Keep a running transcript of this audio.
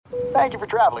Thank you for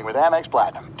traveling with Amex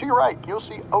Platinum. To your right, you'll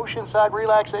see oceanside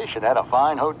relaxation at a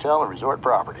fine hotel and resort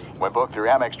property. When booked through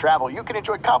Amex Travel, you can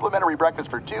enjoy complimentary breakfast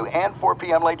for 2 and 4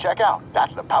 p.m. late checkout.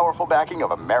 That's the powerful backing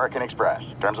of American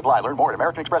Express. Terms apply. Learn more at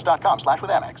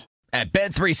americanexpress.com/withAmex. At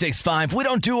Bet365, we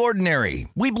don't do ordinary.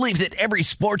 We believe that every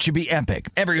sport should be epic.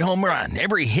 Every home run,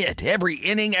 every hit, every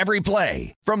inning, every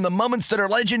play. From the moments that are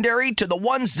legendary to the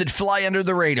ones that fly under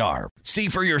the radar. See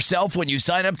for yourself when you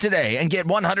sign up today and get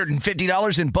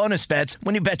 $150 in bonus bets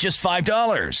when you bet just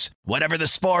 $5. Whatever the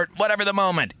sport, whatever the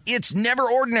moment, it's never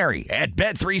ordinary at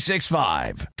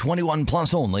Bet365. 21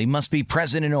 plus only. Must be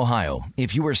present in Ohio.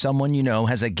 If you or someone you know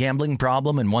has a gambling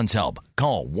problem and wants help,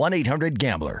 call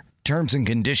 1-800-GAMBLER. Terms and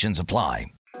conditions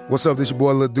apply. What's up, this your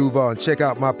boy Lil Duval, and check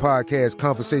out my podcast,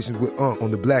 Conversations with Unc, on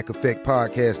the Black Effect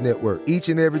Podcast Network. Each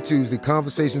and every Tuesday,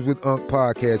 Conversations with Unc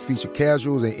podcast feature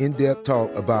casuals and in-depth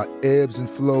talk about ebbs and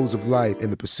flows of life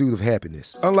and the pursuit of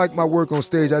happiness. Unlike my work on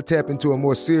stage, I tap into a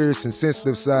more serious and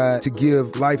sensitive side to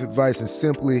give life advice and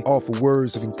simply offer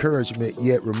words of encouragement,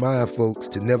 yet remind folks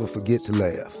to never forget to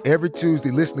laugh. Every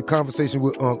Tuesday, listen to Conversation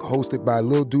with Unc, hosted by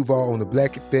Lil Duval on the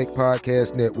Black Effect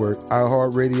Podcast Network,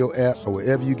 iHeartRadio app, or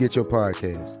wherever you get your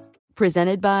podcasts.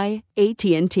 Presented by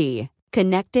AT&T.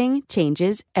 Connecting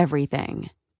changes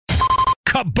everything.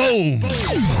 Kaboom!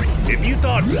 If you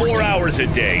thought 4 hours a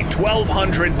day,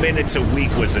 1,200 minutes a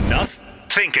week was enough,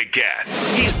 think again.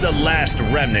 He's the last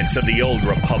remnants of the old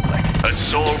republic, a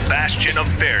sole bastion of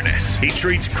fairness. He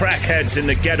treats crackheads in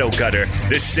the ghetto gutter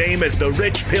the same as the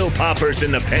rich pill poppers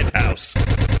in the penthouse.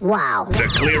 Wow. The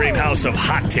clearinghouse of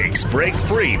hot takes break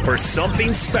free for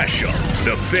something special.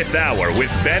 The Fifth Hour with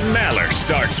Ben Maller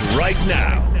starts right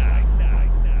now.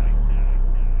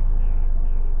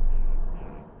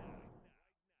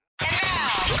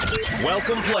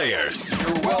 Welcome, players.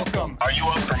 You're welcome. Are you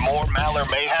up for more Maller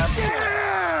mayhem?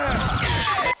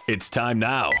 Yeah! It's time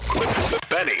now.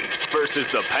 Benny versus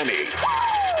the Penny.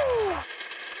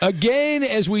 Again,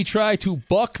 as we try to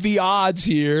buck the odds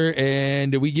here,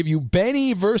 and we give you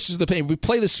Benny versus the Penny. We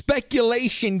play the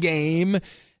speculation game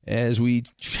as we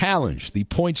challenge the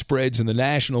point spreads in the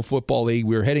National Football League.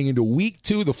 We're heading into week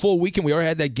 2, the full weekend. We already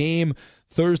had that game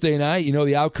Thursday night. You know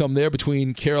the outcome there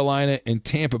between Carolina and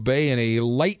Tampa Bay in a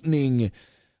lightning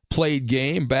played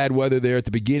game. Bad weather there at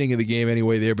the beginning of the game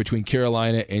anyway there between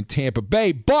Carolina and Tampa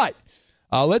Bay. But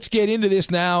let's get into this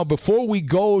now. Before we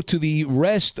go to the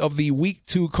rest of the Week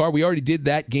 2 card, we already did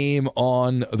that game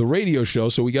on the radio show,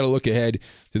 so we got to look ahead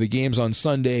to the games on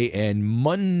Sunday and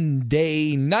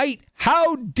Monday night.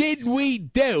 How did we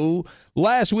do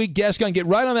last week, Gascon? Get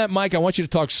right on that mic. I want you to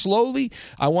talk slowly.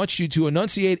 I want you to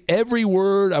enunciate every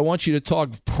word. I want you to talk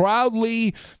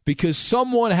proudly because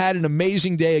someone had an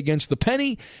amazing day against the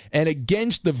Penny and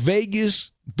against the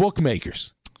Vegas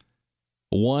bookmakers.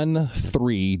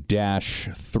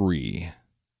 1-3-3.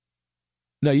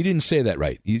 No, you didn't say that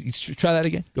right. You try that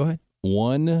again. Go ahead.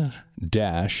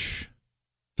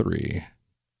 1-3.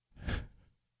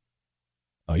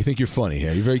 Oh, you think you're funny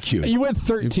here. You're very cute. You went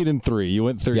 13-3. You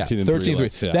went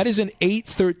 13-3. Yeah. That is an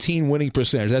 8-13 winning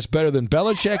percentage. That's better than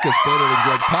Belichick. That's better than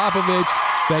Greg Popovich.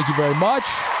 Thank you very much.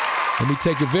 Let me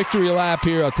take a victory lap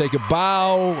here. I'll take a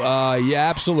bow. Yeah,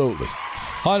 absolutely.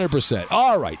 100%.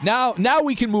 All right. Now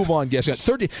we can move on, guys.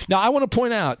 30. Now, I want to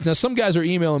point out, now some guys are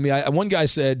emailing me. One guy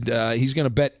said he's going to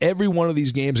bet every one of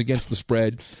these games against the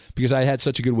spread because I had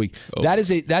such a good week. Oh.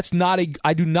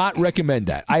 I do not recommend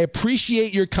that. I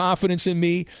appreciate your confidence in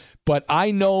me, but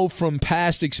I know from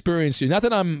past experiences, not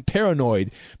that I'm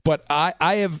paranoid, but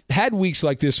I have had weeks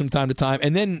like this from time to time,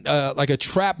 and then like a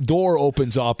trap door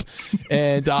opens up,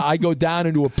 and I go down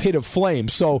into a pit of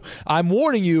flames. So I'm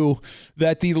warning you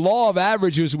that the law of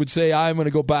averages would say I'm going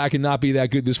to go back and not be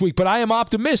that good this week. But I am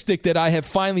optimistic that I have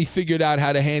finally figured out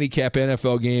how to handicap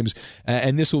NFL games,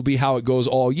 and this will be how it goes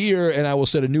all year, and I will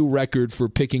set a new record for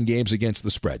picking games against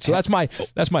the spread. So that's my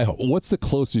hope. What's the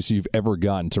closest you've ever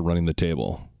gotten to running the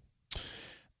table?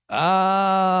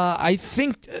 I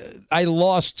think I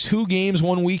lost 2 games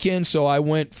one weekend, so I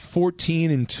went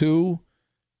 14-2.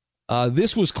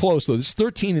 This was close though. This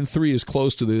 13-3 is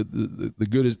close to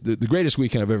the greatest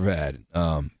weekend I've ever had.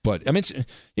 But I mean,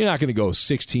 you're not going to go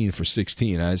 16 for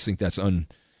 16. I just think that's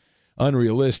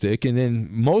unrealistic. And then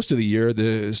most of the year,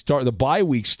 the bye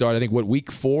weeks start. I think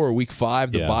week 4 or week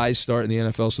 5, the byes start in the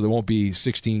NFL, so there won't be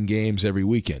 16 games every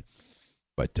weekend.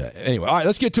 But anyway, all right,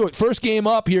 let's get to it. First game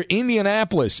up here,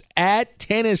 Indianapolis at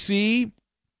Tennessee.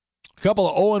 A couple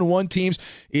of 0-1 teams.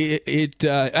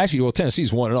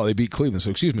 Tennessee's 1-0. They beat Cleveland,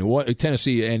 so excuse me.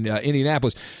 Tennessee and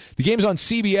Indianapolis. The game's on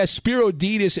CBS. Spiro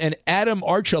Dedes and Adam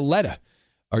Archuleta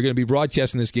are going to be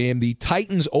broadcasting this game. The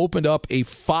Titans opened up a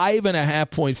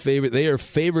 5.5-point favorite. They are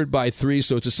favored by 3,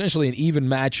 so it's essentially an even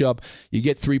matchup. You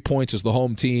get 3 points as the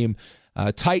home team.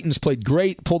 Titans played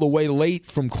great, pulled away late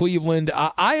from Cleveland.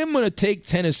 I am going to take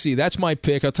Tennessee. That's my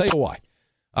pick. I'll tell you why.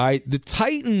 All right, the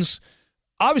Titans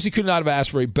obviously could not have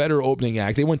asked for a better opening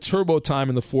act. They went turbo time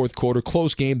in the fourth quarter.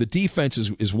 Close game. The defense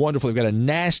is wonderful. They've got a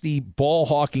nasty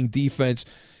ball-hawking defense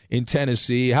in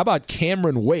Tennessee. How about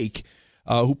Cameron Wake,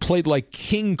 who played like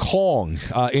King Kong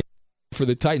for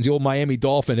the Titans, the old Miami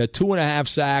Dolphin, had 2.5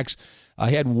 sacks.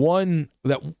 He had one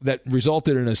that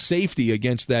resulted in a safety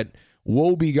against that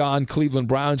woebegone Cleveland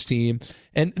Browns team.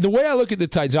 And the way I look at the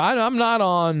Titans, I'm not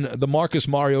on the Marcus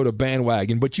Mariota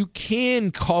bandwagon, but you can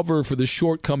cover for the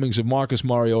shortcomings of Marcus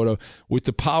Mariota with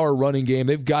the power running game.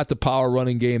 They've got the power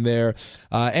running game there.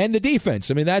 And the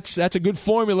defense. I mean, that's a good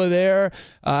formula there.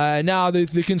 Now,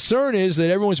 the concern is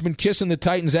that everyone's been kissing the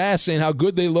Titans' ass saying how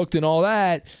good they looked and all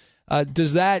that.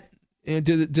 Does that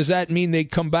mean they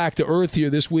come back to earth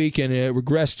here this week and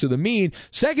regress to the mean?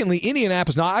 Secondly,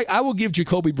 Indianapolis. Now, I will give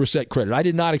Jacoby Brissett credit. I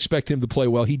did not expect him to play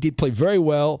well. He did play very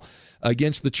well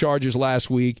against the Chargers last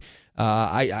week.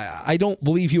 I don't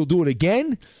believe he'll do it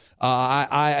again.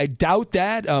 I doubt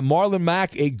that. Marlon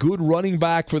Mack, a good running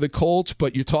back for the Colts,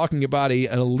 but you're talking about an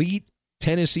elite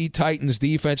Tennessee Titans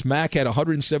defense. Mack had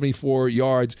 174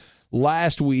 yards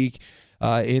last week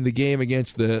in the game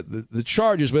against the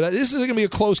Chargers. But this is going to be a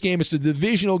close game. It's a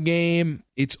divisional game.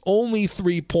 It's only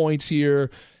 3 points here.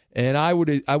 And I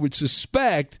would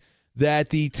suspect that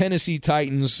the Tennessee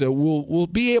Titans will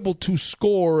be able to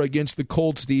score against the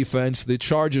Colts defense. The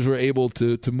Chargers were able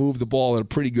to move the ball at a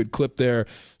pretty good clip there.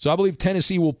 So I believe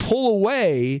Tennessee will pull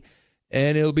away,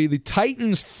 and it'll be the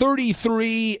Titans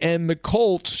 33 and the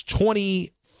Colts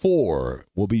 24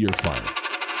 will be your final.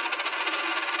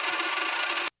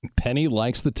 Penny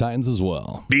likes the Titans as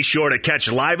well. Be sure to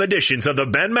catch live editions of the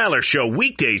Ben Maller Show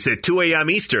weekdays at 2 a.m.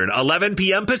 Eastern, 11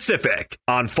 p.m. Pacific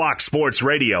on Fox Sports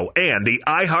Radio and the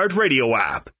iHeartRadio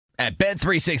app. At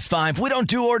Bet365, we don't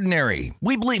do ordinary.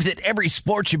 We believe that every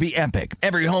sport should be epic.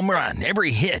 Every home run,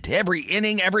 every hit, every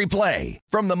inning, every play.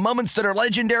 From the moments that are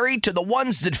legendary to the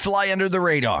ones that fly under the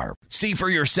radar. See for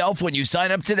yourself when you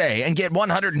sign up today and get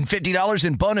 $150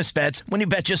 in bonus bets when you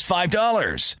bet just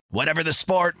 $5. Whatever the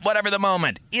sport, whatever the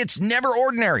moment, it's never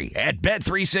ordinary at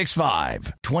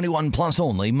Bet365. 21 plus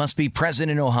only. Must be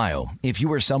present in Ohio. If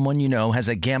you or someone you know has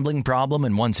a gambling problem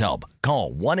and wants help,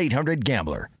 call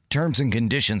 1-800-GAMBLER. Terms and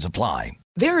conditions apply.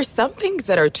 There are some things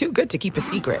that are too good to keep a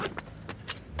secret.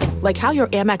 Like how your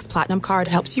Amex Platinum card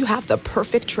helps you have the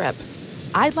perfect trip.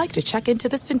 I'd like to check into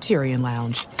the Centurion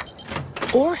Lounge.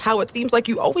 Or how it seems like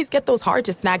you always get those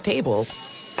hard-to-snag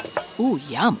tables. Ooh,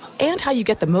 yum. And how you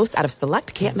get the most out of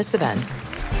select can't-miss events.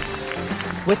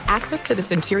 With access to the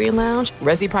Centurion Lounge,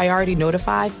 Resi Priority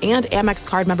Notified, and Amex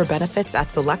card member benefits at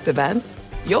select events,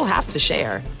 you'll have to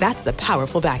share. That's the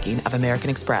powerful backing of American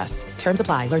Express. Terms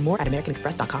apply. Learn more at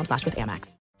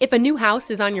americanexpress.com/withAmex. If a new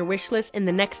house is on your wish list in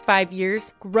the next 5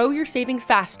 years, grow your savings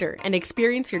faster and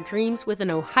experience your dreams with an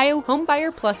Ohio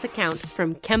Homebuyer Plus account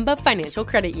from Kemba Financial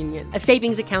Credit Union. A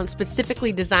savings account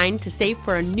specifically designed to save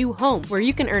for a new home, where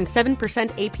you can earn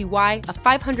 7% APY, a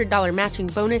 $500 matching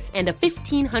bonus, and a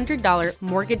 $1,500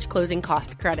 mortgage closing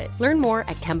cost credit. Learn more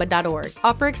at Kemba.org.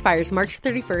 Offer expires March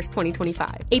 31st,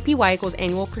 2025. APY equals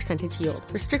annual percentage yield.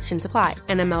 Restrictions apply.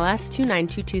 NMLS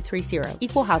 292230.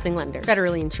 Equal housing lender.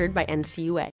 Federally insured by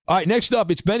NCUA. All right, next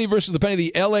up, it's Benny versus the Penny.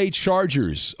 The L.A.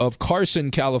 Chargers of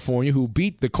Carson, California, who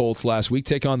beat the Colts last week,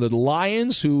 take on the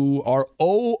Lions, who are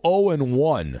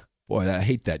 0-1. Boy, I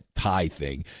hate that tie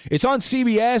thing. It's on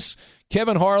CBS.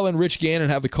 Kevin Harlan, Rich Gannon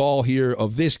have the call here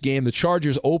of this game. The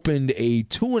Chargers opened a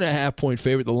 2.5-point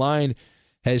favorite. The line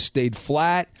has stayed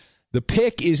flat. The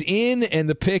pick is in, and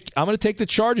I'm going to take the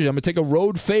Chargers. I'm going to take a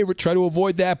road favorite, try to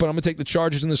avoid that, but I'm going to take the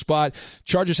Chargers in the spot.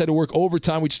 Chargers had to work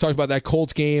overtime. We just talked about that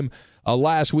Colts game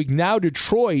last week. Now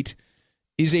Detroit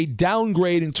is a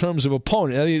downgrade in terms of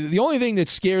opponent. Now, the only thing that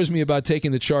scares me about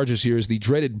taking the Chargers here is the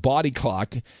dreaded body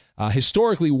clock.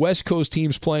 Historically, West Coast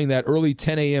teams playing that early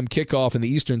 10 a.m. kickoff in the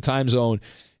Eastern time zone,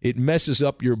 it messes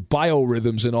up your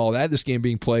biorhythms and all that. This game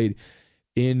being played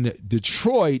in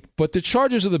Detroit, but the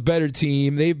Chargers are the better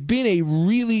team. They've been a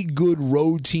really good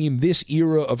road team this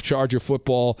era of Charger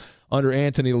football under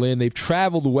Anthony Lynn. They've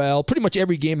traveled well. Pretty much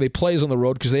every game they play is on the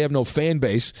road because they have no fan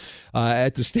base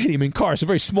at the stadium in Carson. It's a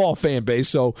very small fan base,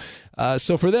 so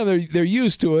for them they're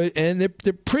used to it, and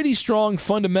they're pretty strong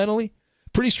fundamentally.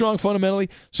 pretty strong fundamentally.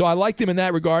 So I like them in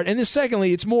that regard. And then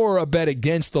secondly, it's more a bet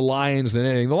against the Lions than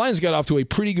anything. The Lions got off to a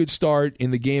pretty good start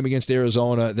in the game against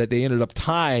Arizona that they ended up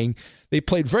tying. They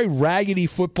played very raggedy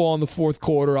football in the fourth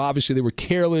quarter. Obviously, they were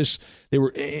careless. They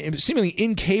were seemingly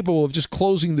incapable of just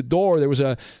closing the door. There was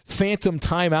a phantom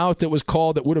timeout that was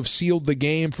called that would have sealed the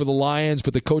game for the Lions,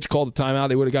 but the coach called the timeout.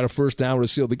 They would have got a first down, would have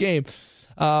sealed the game.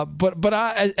 But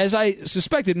as I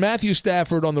suspected, Matthew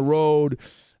Stafford on the road,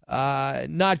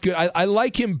 not good. I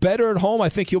like him better at home. I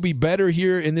think he'll be better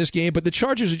here in this game. But the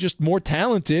Chargers are just more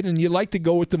talented, and you like to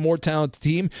go with the more talented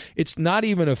team. It's not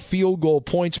even a field goal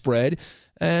point spread.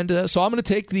 And so I'm going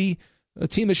to take the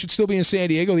team that should still be in San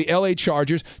Diego, the LA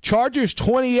Chargers. Chargers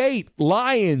 28,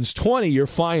 Lions 20, your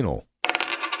final.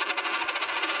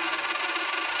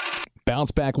 Bounce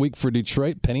back week for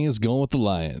Detroit. Penny is going with the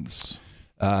Lions.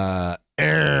 No.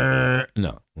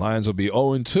 Lions will be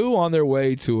 0-2 on their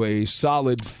way to a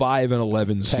solid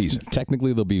 5-11 season.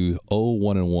 Technically, they'll be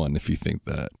 0-1-1 if you think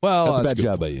that. Well, that's a bad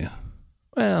job by you.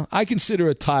 Well, I consider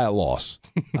a tie a loss.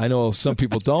 I know some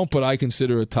people don't, but I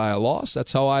consider a tie a loss.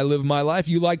 That's how I live my life.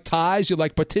 You like ties. You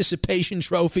like participation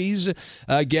trophies,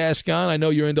 Gascon. I know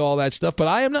you're into all that stuff, but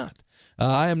I am not.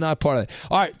 I am not part of that.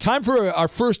 All right, time for our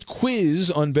first quiz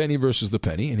on Benny versus the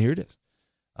Penny, and here it is.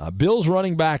 Bills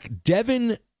running back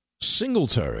Devin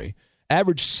Singletary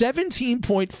averaged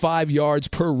 17.5 yards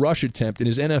per rush attempt in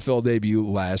his NFL debut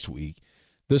last week.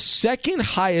 The second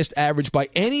highest average by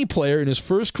any player in his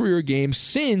first career game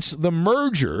since the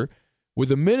merger, with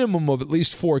a minimum of at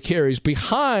least 4 carries,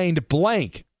 behind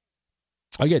blank.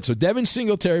 Again, so Devin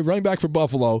Singletary, running back for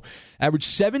Buffalo, averaged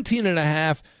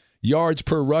 17.5 yards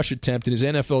per rush attempt in his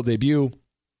NFL debut.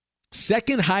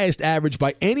 Second highest average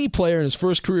by any player in his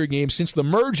first career game since the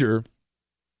merger.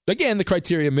 Again, the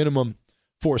criteria minimum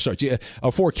 4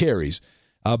 carries.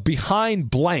 Behind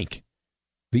blank.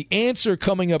 The answer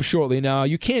coming up shortly. Now,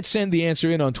 you can't send the answer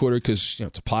in on Twitter because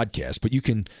it's a podcast, but you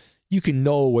can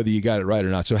know whether you got it right or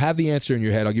not. So have the answer in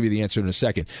your head. I'll give you the answer in a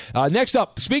second. Next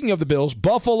up, speaking of the Bills,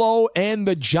 Buffalo and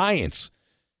the Giants.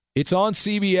 It's on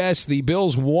CBS. The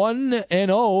Bills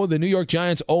 1-0. The New York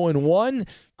Giants 0-1.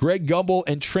 Greg Gumbel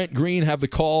and Trent Green have the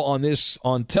call on this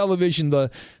on television. The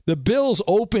Bills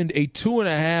opened a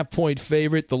 2.5-point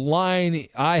favorite. The line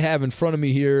I have in front of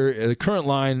me here, the current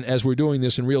line as we're doing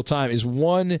this in real time, is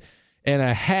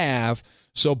 1.5.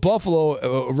 So Buffalo,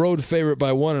 a road favorite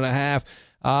by 1.5.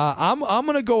 I'm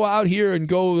going to go out here and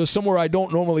go somewhere I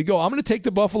don't normally go. I'm going to take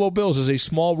the Buffalo Bills as a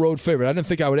small road favorite. I didn't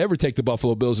think I would ever take the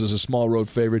Buffalo Bills as a small road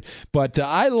favorite, but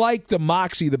I like the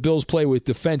moxie the Bills play with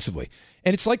defensively.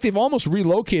 And it's like they've almost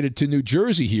relocated to New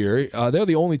Jersey here. They're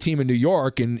the only team in New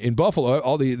York, and in Buffalo,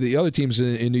 all the other teams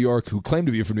in New York who claim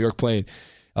to be from New York playing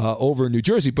over in New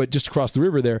Jersey, but just across the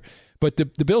river there. But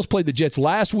the Bills played the Jets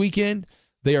last weekend.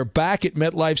 They are back at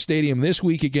MetLife Stadium this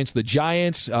week against the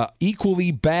Giants.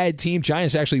 Equally bad team.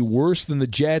 Giants actually worse than the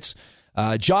Jets.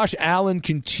 Josh Allen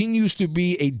continues to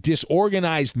be a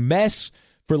disorganized mess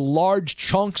for large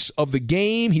chunks of the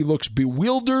game. He looks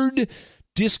bewildered,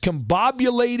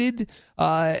 discombobulated,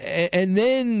 and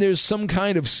then there's some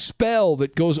kind of spell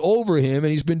that goes over him,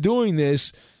 and he's been doing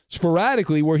this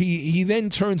sporadically where he then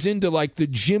turns into like the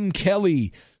Jim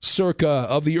Kelly circa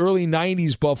of the early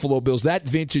 90s Buffalo Bills, that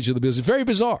vintage of the Bills. It's very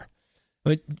bizarre. I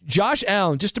mean, Josh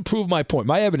Allen, just to prove my point,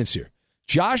 my evidence here,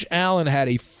 Josh Allen had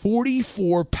a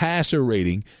 44 passer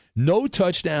rating, no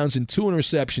touchdowns and 2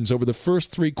 interceptions over the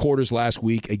first 3 quarters last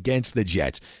week against the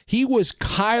Jets. He was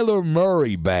Kyler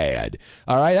Murray bad.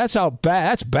 All right, that's how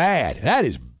bad. That's bad. That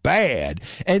is bad.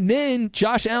 And then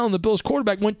Josh Allen, the Bills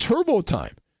quarterback, went turbo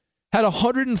time. Had a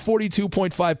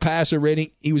 142.5 passer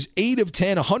rating. He was 8 of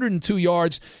 10, 102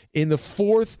 yards in the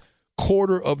fourth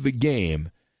quarter of the game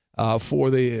for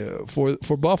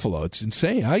Buffalo. It's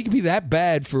insane. How you can be that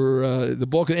bad for the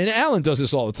bulk? And Allen does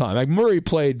this all the time. Like Murray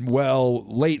played well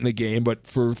late in the game, but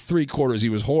for 3 quarters he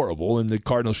was horrible, and the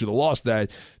Cardinals should have lost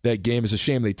that game. It's a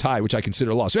shame they tied, which I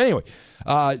consider a loss. So anyway,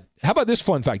 how about this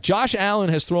fun fact? Josh Allen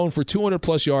has thrown for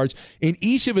 200-plus yards in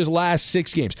each of his last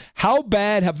 6 games. How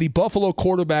bad have the Buffalo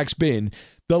quarterbacks been?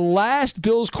 The last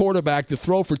Bills quarterback to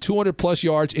throw for 200-plus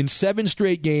yards in 7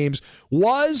 straight games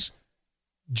was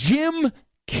Jim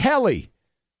Kelly.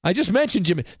 I just mentioned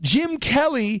Jim. Jim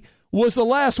Kelly was the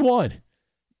last one.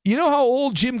 You know how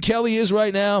old Jim Kelly is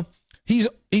right now? He's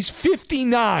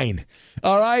 59.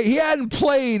 All right? He hadn't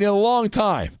played in a long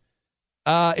time.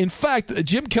 In fact,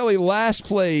 Jim Kelly last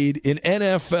played an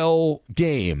NFL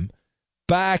game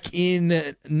back in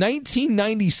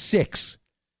 1996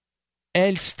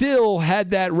 and still had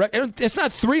that record. It's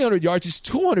not 300 yards, it's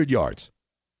 200 yards.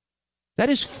 That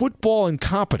is football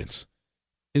incompetence,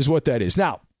 is what that is.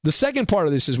 Now, the second part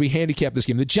of this is we handicap this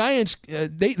game. The Giants,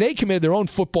 they committed their own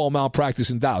football malpractice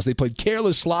in Dallas. They played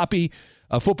careless, sloppy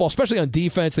football, especially on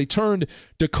defense. They turned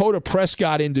Dakota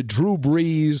Prescott into Drew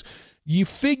Brees. You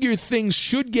figure things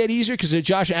should get easier because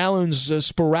Josh Allen's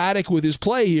sporadic with his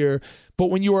play here. But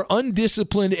when you are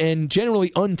undisciplined and generally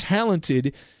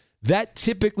untalented, that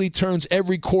typically turns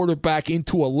every quarterback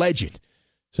into a legend.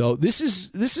 So this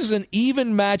is an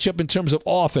even matchup in terms of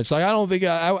offense. Like I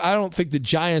don't think the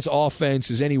Giants'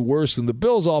 offense is any worse than the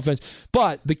Bills' offense.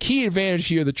 But the key advantage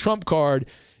here, the trump card,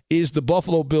 is the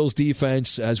Buffalo Bills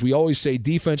defense. As we always say,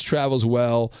 defense travels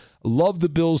well. Love the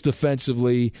Bills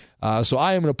defensively. So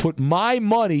I am going to put my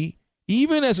money,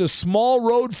 even as a small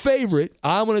road favorite,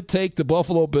 I'm going to take the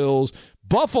Buffalo Bills.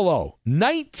 Buffalo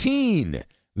 19,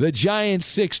 the Giants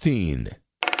 16.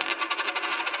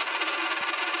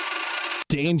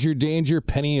 Danger, danger.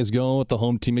 Penny is going with the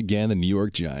home team again, the New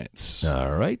York Giants.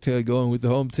 All right, going with the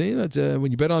home team. That's,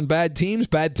 when you bet on bad teams,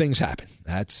 bad things happen.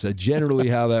 That's generally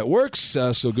how that works,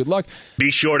 so good luck.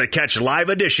 Be sure to catch live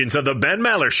editions of the Ben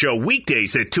Maller Show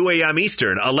weekdays at 2 a.m.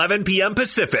 Eastern, 11 p.m.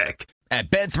 Pacific. At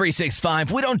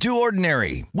Bet365, we don't do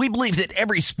ordinary. We believe that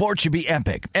every sport should be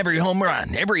epic. Every home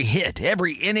run, every hit,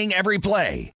 every inning, every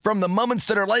play. From the moments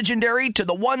that are legendary to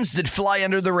the ones that fly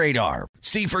under the radar.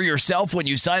 See for yourself when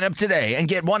you sign up today and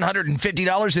get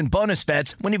 $150 in bonus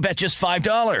bets when you bet just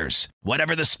 $5.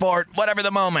 Whatever the sport, whatever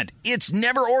the moment, it's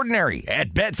never ordinary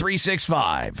at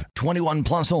Bet365. 21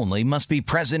 plus only. Must be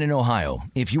present in Ohio.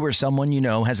 If you or someone you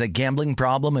know has a gambling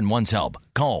problem and wants help,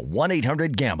 call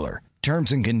 1-800-GAMBLER.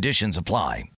 Terms and conditions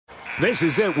apply. This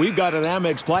is it. We've got an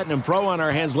Amex Platinum Pro on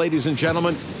our hands, ladies and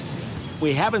gentlemen.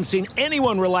 We haven't seen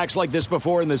anyone relax like this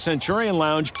before in the Centurion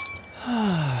Lounge.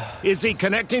 Is he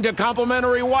connecting to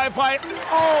complimentary Wi-Fi?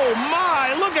 Oh,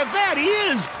 my. Look at that. He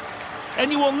is.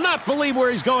 And you will not believe where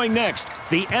he's going next.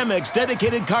 The Amex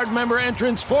dedicated card member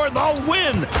entrance for the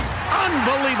win.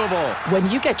 Unbelievable. When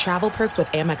you get travel perks with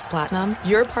Amex Platinum,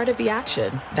 you're part of the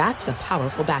action. That's the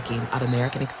powerful backing of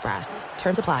American Express.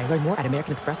 Terms apply. Learn more at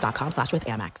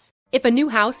americanexpress.com/withAmex. If a new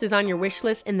house is on your wish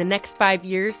list in the next 5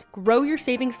 years, grow your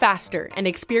savings faster and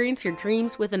experience your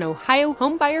dreams with an Ohio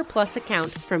Homebuyer Plus account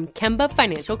from Kemba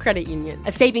Financial Credit Union.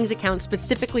 A savings account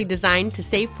specifically designed to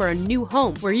save for a new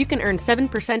home where you can earn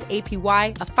 7%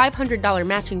 APY, a $500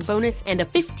 matching bonus, and a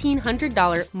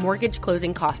 $1,500 mortgage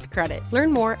closing cost credit. Learn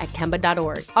more at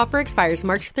Kemba.org. Offer expires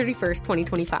March 31st,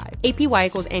 2025. APY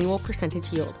equals annual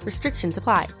percentage yield. Restrictions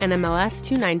apply. NMLS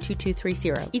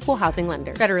 292230. Equal housing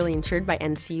lender. Federally insured by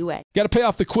NCUA. Got to pay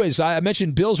off the quiz. I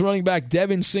mentioned Bills running back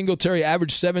Devin Singletary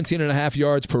averaged 17.5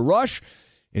 yards per rush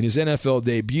in his NFL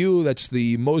debut. That's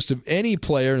the most of any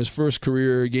player in his first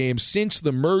career game since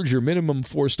the merger, minimum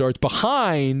 4 starts,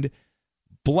 behind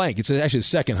blank. It's actually the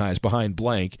second highest, behind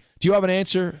blank. Do you have an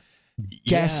answer,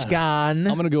 Gascon?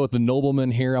 I'm going to go with the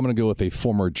nobleman here. I'm going to go with a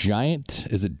former Giant.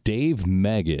 Is it Dave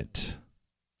Meggett?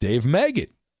 Dave Meggett.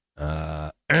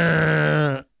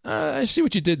 I see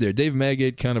what you did there. Dave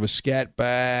Meggett, kind of a scat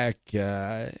back.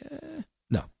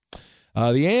 No.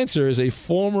 The answer is a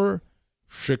former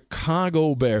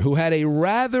Chicago Bear who had a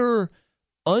rather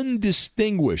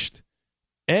undistinguished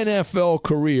NFL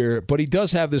career, but he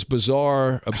does have this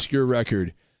bizarre, obscure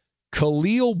record.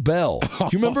 Khalil Bell. Do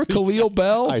you remember Khalil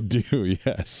Bell? I do,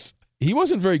 yes. He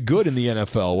wasn't very good in the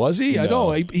NFL, was he? No. I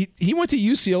don't. He went to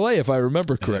UCLA, if I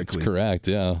remember correctly. That's correct,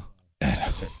 yeah.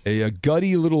 A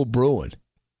gutty little Bruin.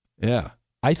 Yeah.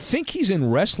 I think he's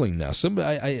in wrestling now.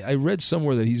 I read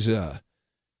somewhere that he's, I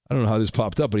don't know how this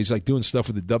popped up, but he's like doing stuff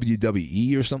with the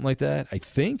WWE or something like that, I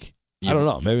think. Yeah. I don't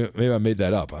know. Maybe I made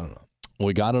that up. I don't know.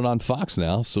 We got it on Fox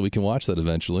now, so we can watch that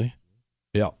eventually.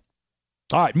 Yeah.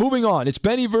 All right, moving on. It's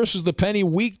Benny versus the Penny,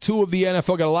 week 2 of the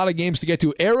NFL. Got a lot of games to get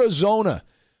to. Arizona,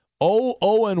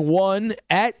 0-1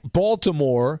 at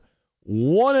Baltimore,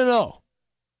 1-0.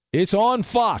 It's on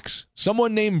Fox.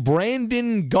 Someone named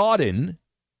Brandon Gaudin,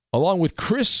 along with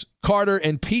Chris Carter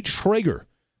and Pete Schrager,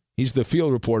 he's the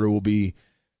field reporter, will be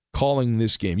calling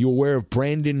this game. You aware of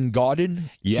Brandon Gaudin?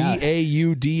 Yeah.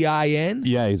 Gaudin?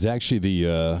 Yeah, he's actually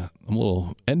I'm a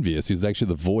little envious. He's actually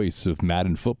the voice of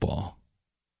Madden football.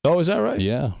 Oh, is that right?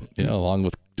 Yeah, along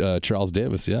with Charles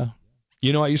Davis, yeah.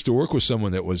 You know, I used to work with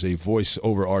someone that was a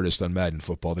voice-over artist on Madden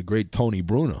football, the great Tony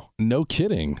Bruno. No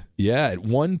kidding. Yeah, at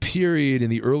one period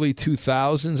in the early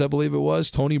 2000s, I believe it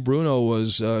was, Tony Bruno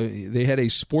was, they had a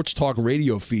sports talk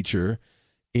radio feature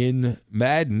in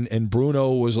Madden, and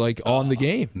Bruno was like on the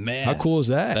game. Man. How cool is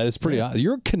that? That is pretty awesome.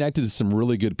 You're connected to some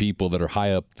really good people that are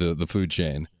high up the food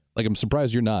chain. Like, I'm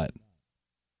surprised you're not.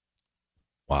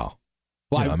 Wow.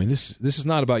 Well, I mean, this is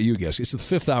not about you guys. It's the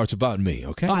 5th hour. It's about me,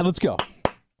 okay? All right, let's go.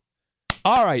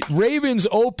 All right, Ravens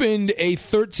opened a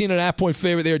 13.5-point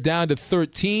favorite. They're down to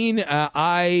 13.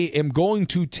 I am going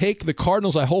to take the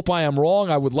Cardinals. I hope I am wrong.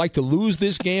 I would like to lose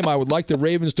this game. I would like the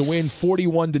Ravens to win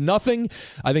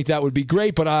 41-0. I think that would be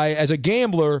great. But as a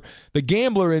gambler, the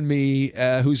gambler in me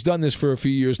who's done this for a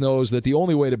few years knows that the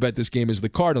only way to bet this game is the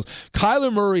Cardinals.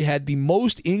 Kyler Murray had the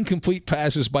most incomplete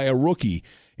passes by a rookie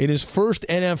in his first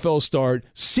NFL start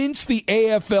since the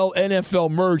AFL-NFL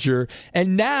merger,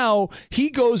 and now he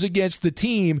goes against the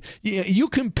team. You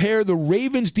compare the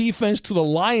Ravens defense to the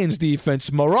Lions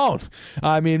defense, Marone.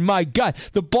 I mean, my God,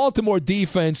 the Baltimore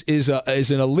defense is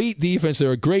an elite defense.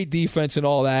 They're a great defense and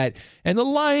all that. And the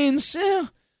Lions,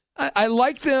 I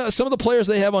like some of the players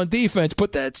they have on defense,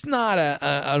 but that's not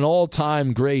an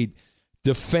all-time great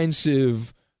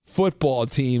defensive football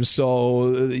team, so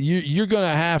you're going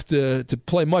to have to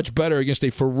play much better against a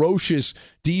ferocious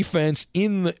defense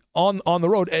on the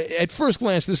road. At first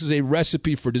glance, this is a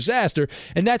recipe for disaster,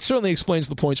 and that certainly explains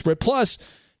the point spread. Plus,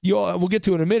 we'll get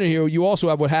to it in a minute here, you also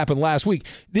have what happened last week.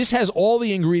 This has all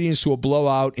the ingredients to a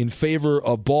blowout in favor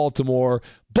of Baltimore,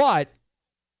 but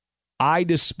I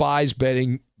despise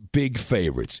betting big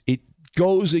favorites. It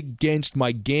goes against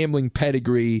my gambling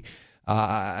pedigree.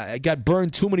 I got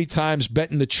burned too many times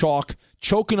betting the chalk,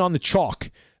 choking on the chalk,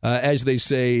 as they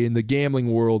say in the gambling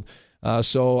world.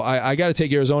 So I got to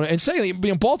take Arizona. And secondly,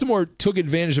 Baltimore took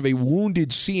advantage of a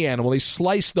wounded sea animal. They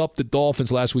sliced up the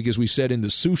Dolphins last week, as we said, into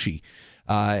sushi.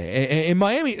 In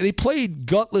Miami, they played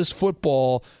gutless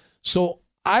football. So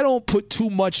I don't put too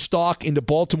much stock into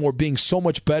Baltimore being so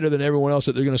much better than everyone else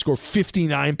that they're going to score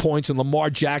 59 points and Lamar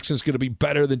Jackson's going to be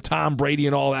better than Tom Brady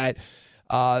and all that.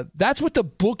 That's what the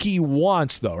bookie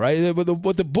wants, though, right?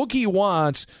 What the bookie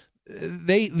wants,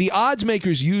 the odds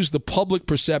makers use the public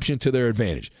perception to their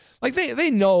advantage. Like they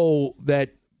know that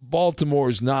Baltimore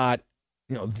is not,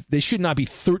 they should not be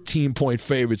 13-point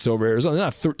favorites over Arizona. They're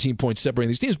not 13 points separating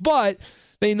these teams, but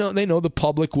they know the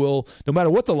public will, no matter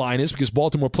what the line is, because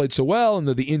Baltimore played so well and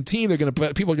they're the in team,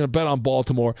 people are going to bet on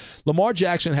Baltimore. Lamar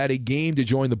Jackson had a game to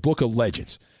join the Book of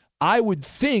Legends. I would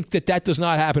think that does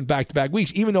not happen back-to-back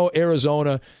weeks, even though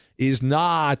Arizona is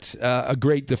not a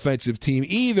great defensive team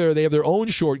either. They have their own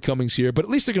shortcomings here, but at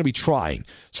least they're going to be trying.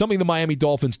 Something the Miami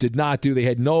Dolphins did not do. They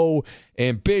had no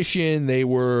ambition. They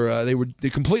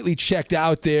completely checked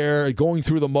out there, going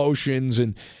through the motions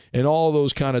and all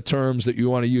those kind of terms that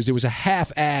you want to use. It was a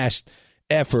half-assed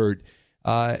effort.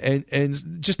 And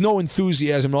just no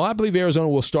enthusiasm. Well, I believe Arizona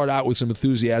will start out with some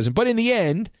enthusiasm, but in the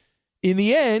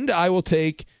end, I will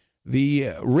take the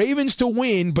Ravens to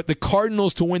win, but the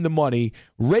Cardinals to win the money.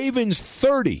 Ravens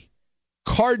 30,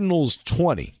 Cardinals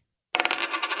 20.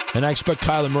 And I expect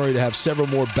Kyler Murray to have several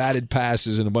more batted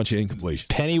passes and a bunch of incompletions.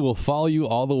 Penny will follow you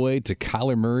all the way to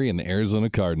Kyler Murray and the Arizona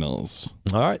Cardinals.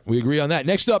 All right, we agree on that.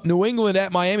 Next up, New England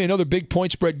at Miami. Another big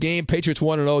point spread game. Patriots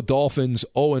 1-0, Dolphins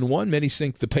 0-1. Many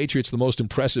think the Patriots the most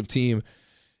impressive team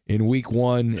in week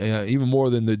one, even more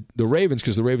than the Ravens,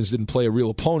 because the Ravens didn't play a real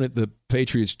opponent. The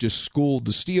Patriots just schooled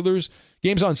the Steelers.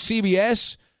 Game's on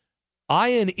CBS.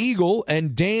 Ian Eagle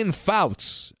and Dan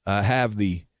Fouts have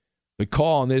the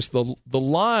call on this. The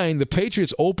line, the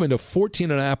Patriots opened a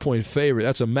 14.5-point favorite.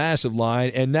 That's a massive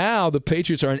line. And now the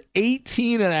Patriots are an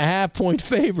 18.5-point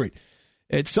favorite.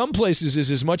 At some places, is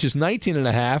as much as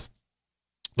 19.5.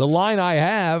 The line I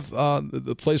have,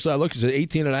 the place I look, is at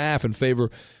 18.5 in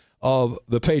favor of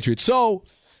the Patriots. So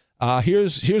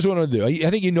here's what I'm going to do.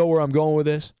 I think you know where I'm going with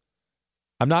this.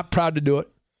 I'm not proud to do it.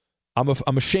 I'm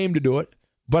ashamed to do it,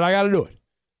 but I got to do it.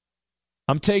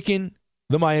 I'm taking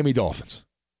the Miami Dolphins.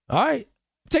 All right?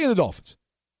 I'm taking the Dolphins.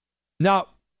 Now,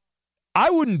 I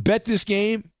wouldn't bet this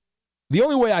game. The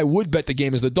only way I would bet the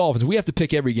game is the Dolphins. We have to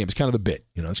pick every game. It's kind of the bit.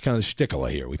 It's kind of the shtickle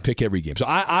here. We pick every game. So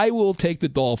I will take the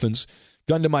Dolphins,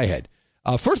 gun to my head.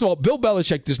 First of all, Bill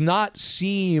Belichick does not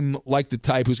seem like the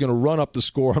type who's going to run up the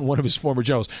score on one of his former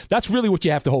generals. That's really what you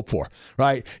have to hope for,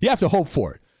 right? You have to hope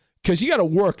for it because you got to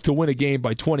work to win a game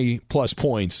by 20-plus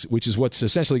points, which is what's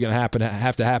essentially going to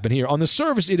have to happen here. On the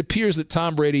surface, it appears that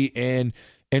Tom Brady and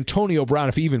Antonio Brown,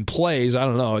 if he even plays, I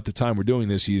don't know, at the time we're doing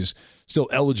this, he's still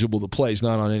eligible to play. He's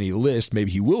not on any list. Maybe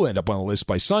he will end up on a list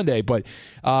by Sunday, but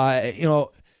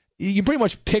you can pretty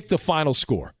much pick the final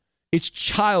score. It's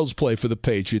child's play for the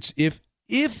Patriots.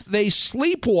 If they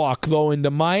sleepwalk, though,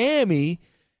 into Miami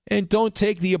and don't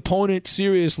take the opponent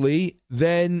seriously,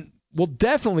 then we'll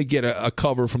definitely get a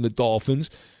cover from the Dolphins.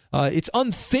 It's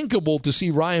unthinkable to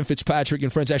see Ryan Fitzpatrick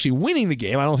and friends actually winning the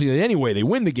game. I don't think that any way they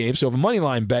win the game. So if a money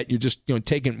line bet, you're just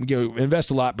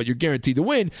invest a lot, but you're guaranteed to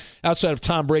win outside of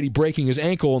Tom Brady breaking his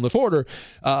ankle in the quarter.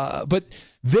 But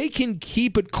they can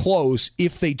keep it close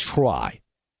if they try.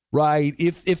 right?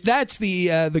 If that's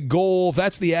the goal, if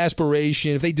that's the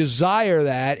aspiration, if they desire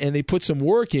that and they put some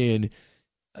work in,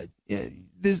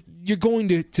 you're going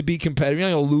to be competitive. You're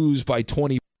not going to lose by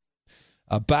 20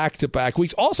 back-to-back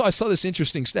weeks. Also, I saw this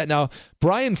interesting stat. Now,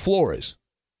 Brian Flores,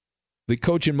 the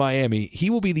coach in Miami, he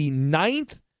will be the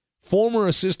 9th former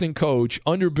assistant coach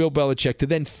under Bill Belichick to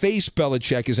then face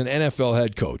Belichick as an NFL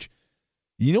head coach.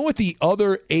 You know what the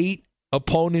other 8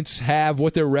 opponents have,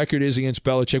 what their record is against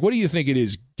Belichick? What do you think it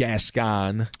is,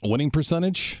 Gascon? Winning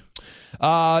percentage?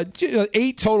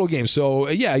 8 total games. So,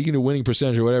 yeah, you can do winning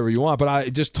percentage or whatever you want,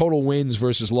 but just total wins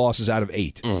versus losses out of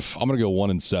 8. I'm going to go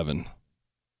 1-7.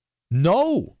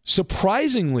 No.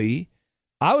 Surprisingly,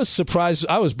 I was surprised.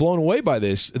 I was blown away by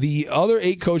this. The other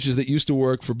 8 coaches that used to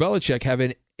work for Belichick have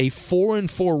a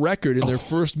 4-4 record in their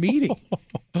first meeting.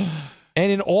 And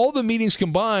in all the meetings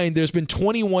combined, there's been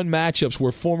 21 matchups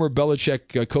where former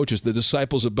Belichick coaches, the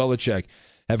disciples of Belichick,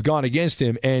 have gone against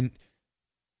him. And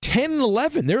 10 and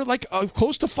 11, they're like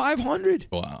close to 500.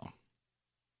 Wow.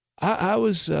 I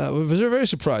was very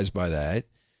surprised by that.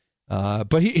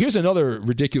 But here's another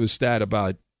ridiculous stat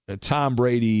about Tom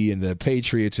Brady and the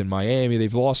Patriots in Miami.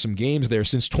 They've lost some games there.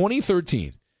 Since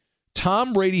 2013,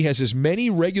 Tom Brady has as many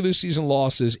regular season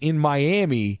losses in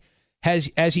Miami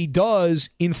as he does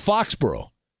in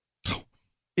Foxborough.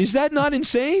 Is that not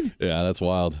insane? Yeah, that's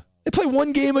wild. They play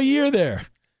one game a year there.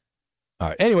 All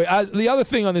right. Anyway, the other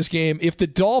thing on this game, if the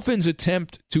Dolphins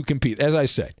attempt to compete, as I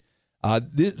said,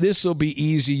 this will be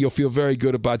easy. You'll feel very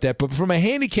good about that. But from a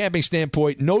handicapping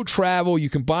standpoint, no travel. You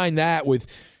combine that with,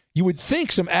 you would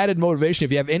think, some added motivation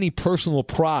if you have any personal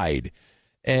pride.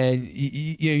 And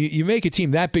you make a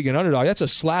team that big an underdog. That's a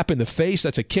slap in the face.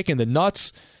 That's a kick in the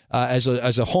nuts. As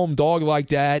a home dog like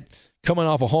that, coming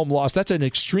off a home loss,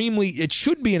 it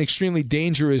should be an extremely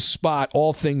dangerous spot,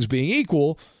 all things being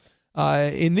equal.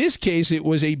 In this case, it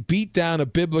was a beatdown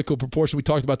of biblical proportion. We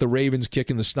talked about the Ravens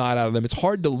kicking the snot out of them. It's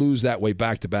hard to lose that way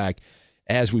back-to-back,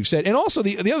 as we've said. And also,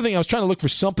 the other thing, I was trying to look for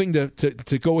something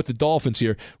to go with the Dolphins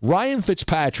here. Ryan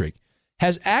Fitzpatrick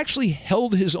has actually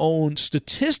held his own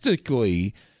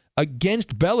statistically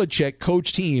against Belichick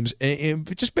coach teams,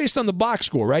 and just based on the box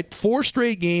score, right? 4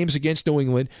 straight games against New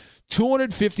England,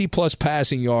 250-plus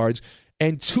passing yards,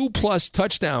 and 2+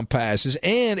 touchdown passes,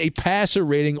 and a passer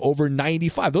rating over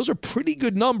 95. Those are pretty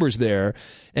good numbers there.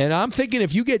 And I'm thinking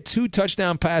if you get 2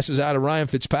 touchdown passes out of Ryan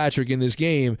Fitzpatrick in this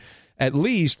game, at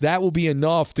least that will be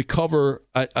enough to cover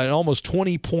an almost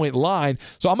 20-point line.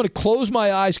 So I'm going to close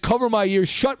my eyes, cover my ears,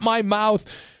 shut my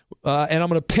mouth, and I'm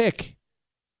going to pick,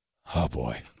 oh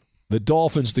boy, the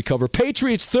Dolphins to cover.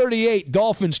 Patriots 38,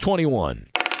 Dolphins 21.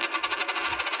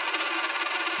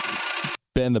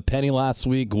 Ben, the penny last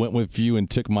week went with you and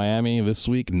took Miami. This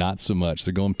week, not so much.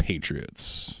 They're going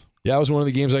Patriots. Yeah, that was one of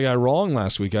the games I got wrong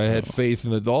last week. I had faith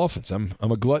in the Dolphins. I'm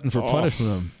a glutton for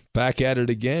punishment. I'm back at it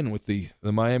again with the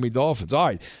Miami Dolphins. All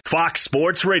right. Fox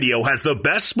Sports Radio has the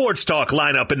best sports talk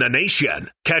lineup in the nation.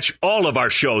 Catch all of our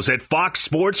shows at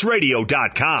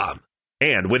foxsportsradio.com.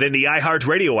 And within the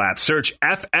iHeartRadio app, search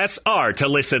FSR to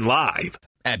listen live.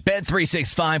 At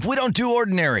Bet365, we don't do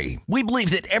ordinary. We believe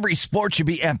that every sport should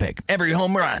be epic. Every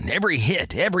home run, every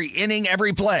hit, every inning,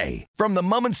 every play. From the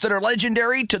moments that are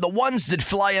legendary to the ones that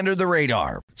fly under the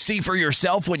radar. See for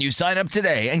yourself when you sign up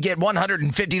today and get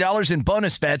 $150 in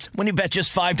bonus bets when you bet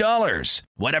just $5.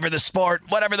 Whatever the sport,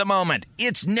 whatever the moment,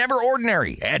 it's never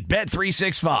ordinary at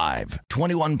Bet365.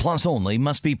 21 plus only.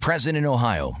 Must be present in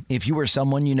Ohio. If you or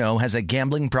someone you know has a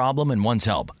gambling problem and wants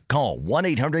help, call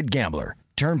 1-800-GAMBLER.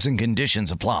 Terms and conditions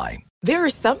apply. There are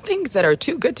some things that are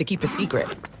too good to keep a secret.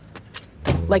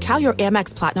 Like how your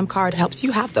Amex Platinum card helps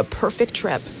you have the perfect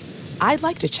trip. I'd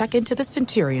like to check into the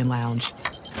Centurion Lounge.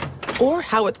 Or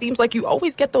how it seems like you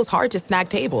always get those hard-to-snag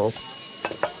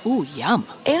tables. Ooh, yum.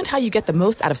 And how you get the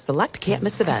most out of select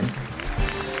can't-miss events.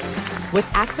 With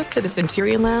access to the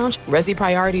Centurion Lounge, Resi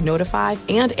Priority Notified,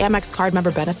 and Amex card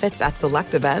member benefits at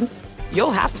select events,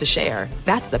 you'll have to share.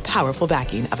 That's the powerful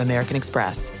backing of American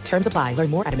Express. Terms apply. Learn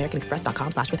more at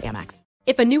americanexpress.com/withAmex.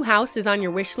 If a new house is on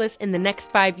your wish list in the next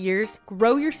 5 years,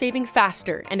 grow your savings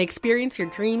faster and experience your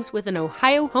dreams with an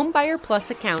Ohio Homebuyer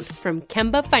Plus account from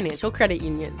Kemba Financial Credit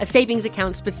Union. A savings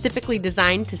account specifically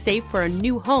designed to save for a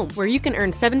new home where you can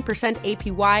earn 7%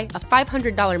 APY, a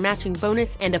 $500 matching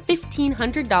bonus, and a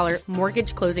 $1,500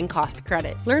 mortgage closing cost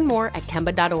credit. Learn more at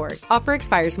Kemba.org. Offer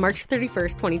expires March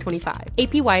 31st, 2025.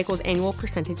 APY equals annual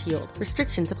percentage yield.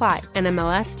 Restrictions apply.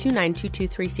 NMLS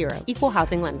 292230. Equal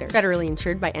housing lender. Federally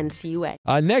insured by NCUA.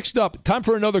 Next up, time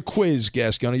for another quiz,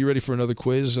 Gascon. Are you ready for another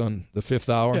quiz on the 5th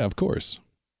hour? Yeah, of course.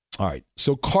 All right.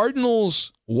 So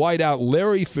Cardinals wideout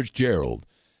Larry Fitzgerald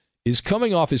is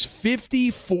coming off his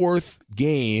 54th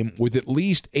game with at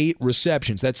least 8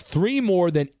 receptions. That's 3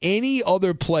 more than any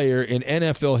other player in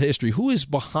NFL history. Who is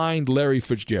behind Larry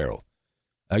Fitzgerald?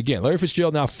 Again, Larry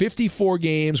Fitzgerald now 54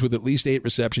 games with at least 8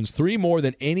 receptions, 3 more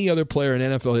than any other player in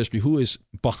NFL history. Who is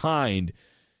behind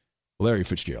Larry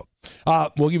Fitzgerald?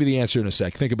 We'll give you the answer in a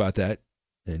sec. Think about that,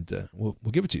 and we'll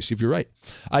give it to you. See if you're right.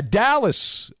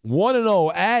 Dallas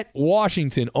 1-0 at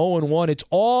Washington 0-1. It's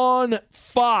on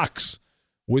Fox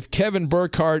with Kevin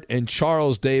Burkhardt and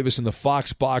Charles Davis in the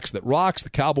Fox box that rocks. The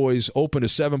Cowboys opened a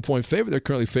 7-point favorite. They're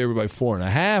currently favored by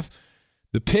 4.5.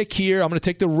 The pick here, I'm going to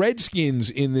take the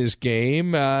Redskins in this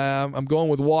game. I'm going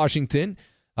with Washington.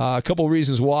 A couple of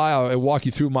reasons why. I'll walk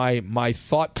you through my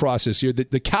thought process here.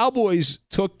 The Cowboys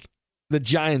took the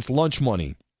Giants' lunch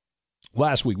money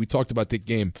last week. We talked about the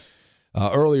game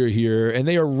earlier here, and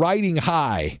they are riding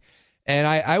high. And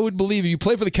I would believe if you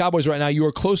play for the Cowboys right now, you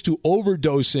are close to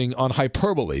overdosing on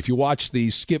hyperbole. If you watch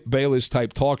the Skip Bayless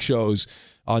type talk shows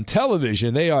on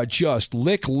television, they are just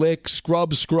lick,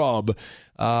 scrub.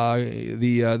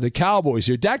 The Cowboys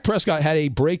here. Dak Prescott had a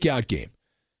breakout game.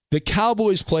 The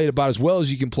Cowboys played about as well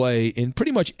as you can play in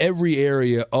pretty much every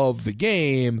area of the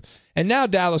game. And now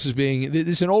Dallas is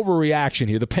it's an overreaction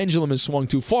here. The pendulum has swung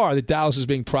too far. That Dallas is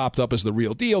being propped up as the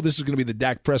real deal. This is going to be the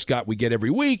Dak Prescott we get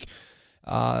every week.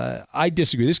 I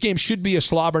disagree. This game should be a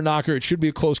slobber knocker. It should be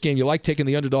a close game. You like taking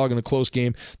the underdog in a close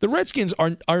game. The Redskins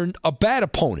are a bad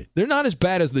opponent. They're not as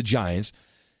bad as the Giants.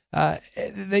 I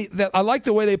like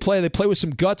the way they play. They play with some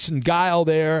guts and guile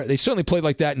there. They certainly played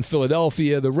like that in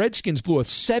Philadelphia. The Redskins blew a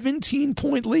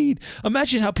 17-point lead.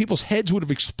 Imagine how people's heads would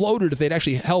have exploded if they'd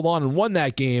actually held on and won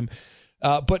that game.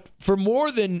 But for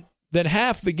more than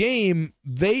half the game,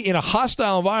 they, in a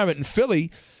hostile environment in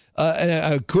Philly,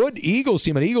 a good Eagles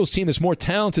team, an Eagles team that's more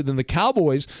talented than the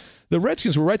Cowboys, the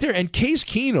Redskins were right there. And Case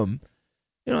Keenum,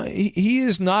 he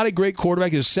is not a great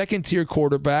quarterback. He's a second-tier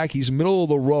quarterback. He's middle of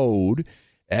the road,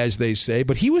 as they say.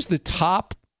 But he was the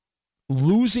top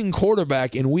losing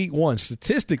quarterback in week 1.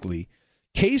 Statistically,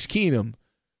 Case Keenum,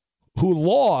 who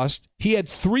lost, he had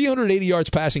 380 yards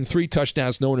passing, 3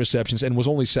 touchdowns, no interceptions, and was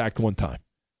only sacked 1 time.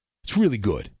 It's really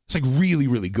good. It's like really,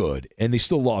 really good. And they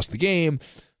still lost the game.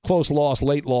 Close loss,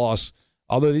 late loss.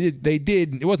 Although they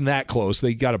did, it wasn't that close.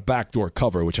 They got a backdoor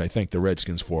cover, which I thank the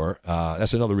Redskins for.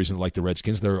 That's another reason to like the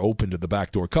Redskins. They're open to the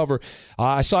backdoor cover.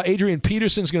 I saw Adrian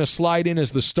Peterson's going to slide in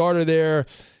as the starter there,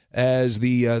 as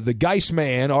the Geis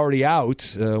man already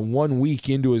out 1 week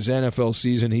into his NFL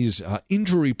season. He's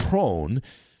injury prone,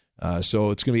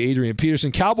 so it's going to be Adrian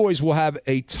Peterson. Cowboys will have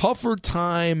a tougher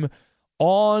time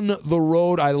on the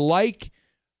road. I like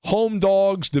home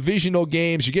dogs, divisional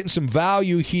games. You're getting some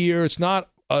value here. It's not.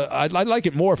 I'd like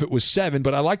it more if it was 7,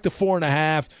 but I like the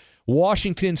 4.5.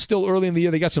 Washington still early in the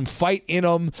year. They got some fight in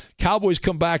them. Cowboys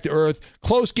come back to earth.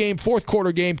 Close game, fourth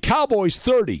quarter game. Cowboys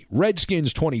 30,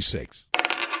 Redskins 26.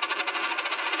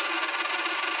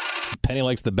 Penny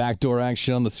likes the backdoor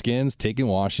action on the Skins, taking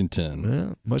Washington.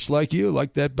 Yeah, much like you,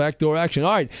 like that backdoor action.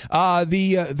 All right,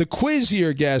 the quiz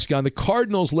here, Gascon. The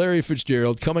Cardinals' Larry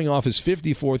Fitzgerald coming off his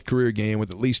 54th career game with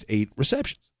at least 8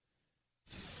 receptions.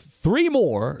 3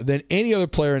 more than any other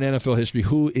player in NFL history.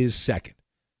 Who is second?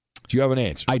 Do you have an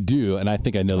answer? I do, and I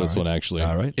think I know this one, actually.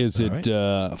 All right. Is it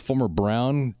former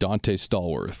Brown, Dante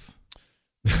Stallworth?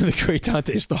 The great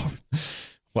Dante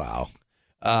Stallworth. Wow.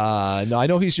 No, I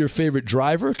know he's your favorite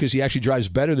driver because he actually drives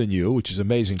better than you, which is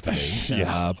amazing to me.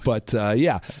 Yeah.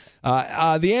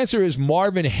 The answer is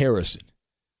Marvin Harrison.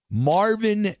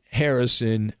 Marvin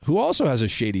Harrison, who also has a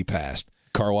shady past.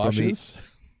 Car washes?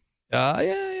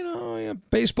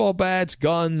 Baseball bats,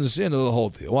 guns, the whole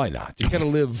deal. Why not? You gotta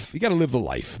live the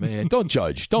life, man. Don't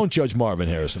judge Marvin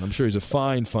Harrison. I'm sure he's a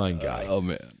fine guy. Oh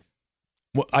man.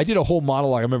 Well, I did a whole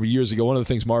monologue, I remember years ago. One of the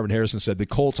things Marvin Harrison said, the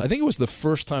Colts, I think it was the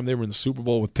first time they were in the Super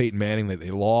Bowl with Peyton Manning that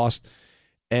they lost.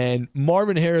 And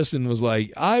Marvin Harrison was like,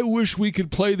 I wish we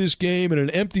could play this game in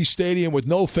an empty stadium with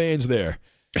no fans there.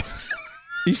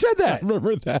 He said that. I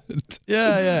remember that.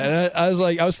 Yeah. And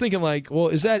I was thinking, well,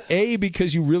 is that A,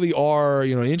 because you really are,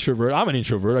 an introvert? I'm an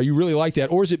introvert. Are you really like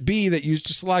that? Or is it B, that you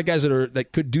just a lot of guys that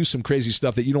could do some crazy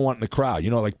stuff that you don't want in the crowd?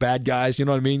 Like bad guys. You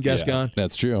know what I mean, Gascon? Yeah,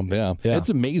 that's true. Yeah. It's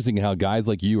amazing how guys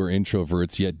like you are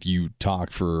introverts, yet you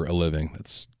talk for a living.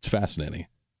 It's fascinating.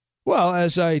 Well,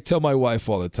 as I tell my wife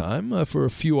all the time, for a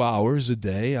few hours a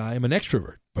day, I am an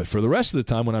extrovert. But for the rest of the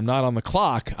time, when I'm not on the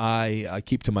clock, I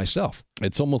keep to myself.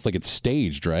 It's almost like it's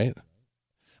staged, right?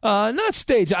 Not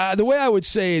staged. The way I would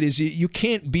say it is you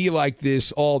can't be like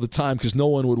this all the time because no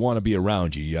one would want to be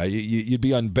around you. You'd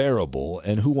be unbearable.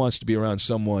 And who wants to be around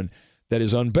someone that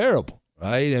is unbearable,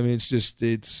 right? I mean, it's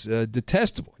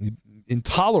detestable,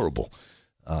 intolerable.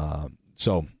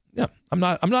 So Yeah, I'm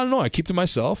not annoying. I keep to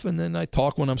myself, and then I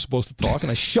talk when I'm supposed to talk,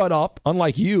 and I shut up,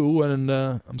 unlike you, and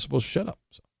I'm supposed to shut up.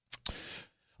 So.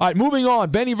 All right, moving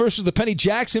on. Benny versus the Penny.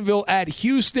 Jacksonville at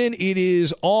Houston. It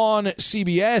is on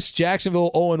CBS.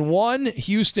 Jacksonville 0-1.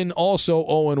 Houston also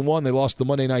 0-1. They lost the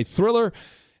Monday Night Thriller.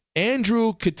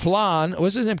 Andrew Catalan.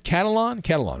 What's his name? Catalan,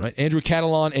 right? Andrew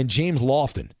Catalan and James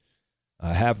Lofton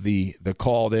have the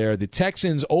call there. The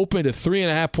Texans opened a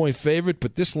 3.5-point favorite,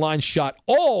 but this line shot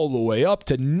all the way up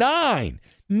to 9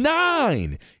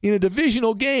 in a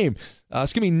divisional game.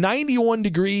 It's going to be 91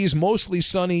 degrees, mostly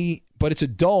sunny, but it's a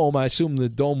dome. I assume the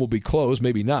dome will be closed.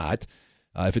 Maybe not.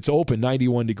 If it's open,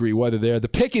 91-degree weather there. The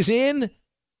pick is in.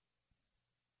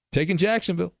 Taking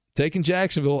Jacksonville.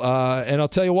 And I'll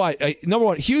tell you why. Number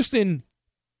one, Houston,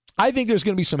 I think there's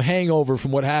going to be some hangover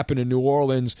from what happened in New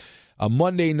Orleans. A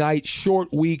Monday night, short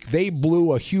week. They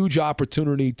blew a huge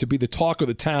opportunity to be the talk of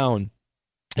the town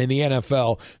in the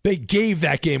NFL. They gave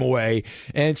that game away.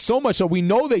 And so much so, we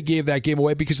know they gave that game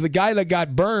away because the guy that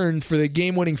got burned for the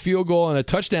game-winning field goal and a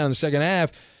touchdown in the second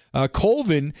half,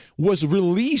 Colvin, was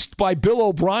released by Bill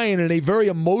O'Brien in a very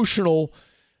emotional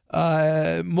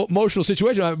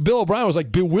situation. Bill O'Brien was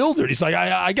like bewildered. He's like,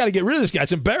 I got to get rid of this guy.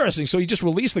 It's embarrassing. So he just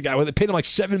released the guy. It paid him like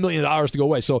 $7 million to go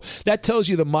away. So that tells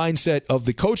you the mindset of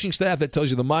the coaching staff. That tells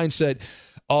you the mindset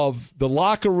of the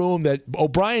locker room, that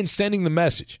O'Brien's sending the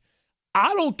message.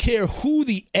 I don't care who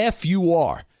the F you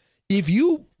are. If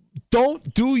you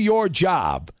don't do your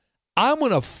job, I'm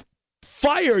going to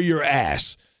fire your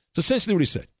ass. It's essentially what he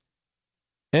said.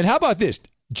 And how about this?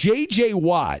 J.J.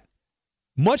 Watt,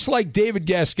 much like David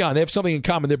Gascon, they have something in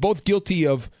common. They're both guilty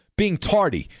of being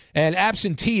tardy and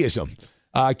absenteeism.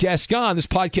 Gascon, this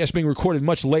podcast being recorded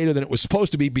much later than it was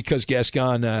supposed to be because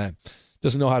Gascon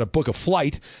doesn't know how to book a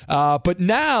flight. But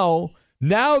now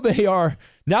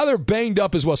they're banged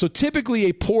up as well. So typically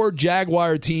a poor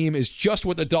Jaguar team is just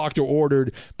what the doctor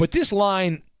ordered. But this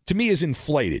line, to me, is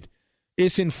inflated.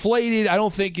 It's inflated. I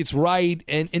don't think it's right.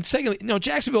 And secondly,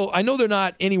 Jacksonville, I know they're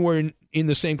not anywhere in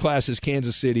the same class as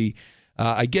Kansas City.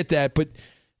 I get that, but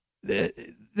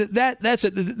that's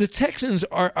it. The Texans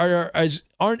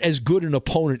aren't as good an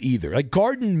opponent either. Like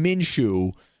Gardner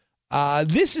Minshew,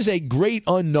 this is a great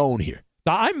unknown here.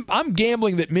 Now I'm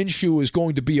gambling that Minshew is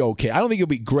going to be okay. I don't think he'll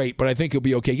be great, but I think he'll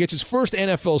be okay. He gets his first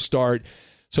NFL start,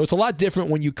 so it's a lot different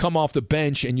when you come off the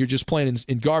bench and you're just playing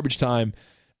in garbage time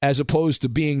as opposed to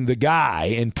being the guy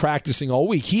and practicing all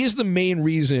week. He is the main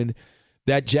reason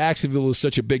that Jacksonville is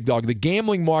such a big dog. The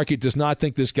gambling market does not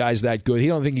think this guy's that good. He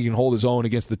don't think he can hold his own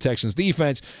against the Texans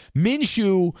defense.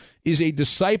 Minshew is a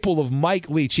disciple of Mike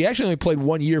Leach. He actually only played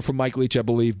 1 year for Mike Leach, I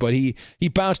believe, but he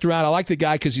bounced around. I like the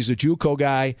guy because he's a JUCO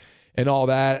guy and all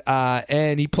that.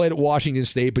 And he played at Washington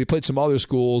State, but he played some other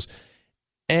schools.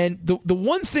 And the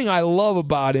one thing I love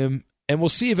about him, and we'll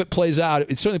see if it plays out,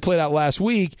 it certainly played out last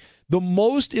week, the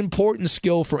most important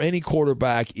skill for any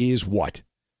quarterback is what?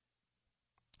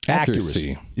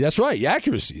 Accuracy. That's right.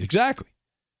 Accuracy. Exactly.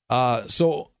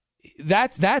 So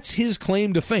that's his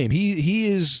claim to fame. He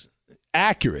is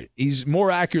accurate. He's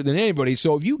more accurate than anybody.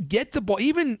 So if you get the ball,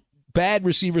 even bad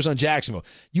receivers on Jacksonville,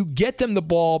 you get them the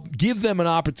ball, give them an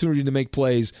opportunity to make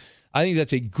plays. I think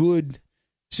that's a good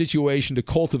situation to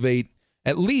cultivate,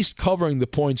 at least covering the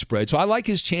point spread. So I like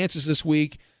his chances this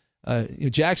week.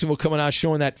 Jacksonville coming out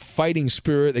showing that fighting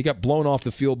spirit. They got blown off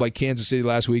the field by Kansas City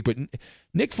last week. But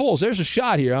Nick Foles, there's a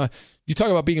shot here. Huh? You talk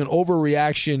about being an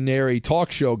overreactionary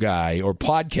talk show guy or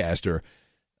podcaster.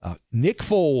 Nick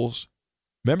Foles,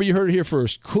 remember you heard it here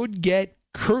first, could get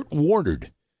Kurt Warnered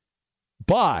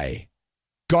by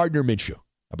Gardner Minshew.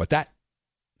 How about that?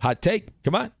 Hot take.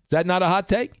 Come on. Is that not a hot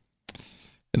take?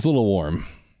 It's a little warm.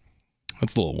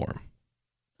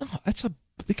 Oh,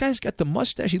 the guy's got the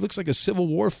mustache. He looks like a Civil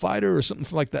War fighter or something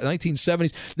like that,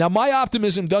 1970s. Now, my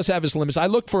optimism does have its limits. I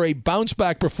look for a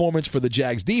bounce-back performance for the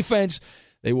Jags defense.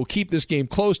 They will keep this game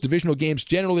close. Divisional games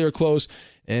generally are close.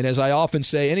 And as I often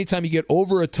say, anytime you get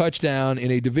over a touchdown in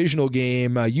a divisional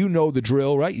game, you know the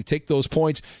drill, right? You take those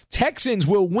points. Texans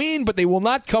will win, but they will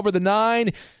not cover the 9.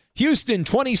 Houston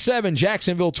 27,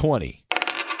 Jacksonville 20.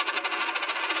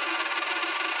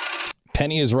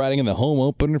 Penny is riding in the home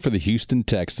opener for the Houston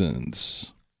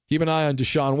Texans. Keep an eye on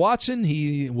Deshaun Watson.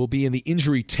 He will be in the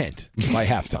injury tent by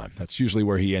halftime. That's usually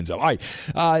where he ends up. All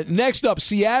right. Next up,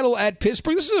 Seattle at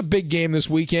Pittsburgh. This is a big game this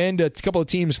weekend. A couple of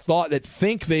teams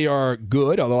think they are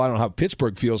good, although I don't know how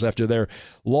Pittsburgh feels after their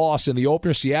loss in the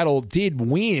opener. Seattle did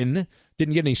win.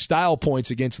 Didn't get any style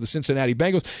points against the Cincinnati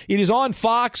Bengals. It is on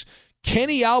Fox.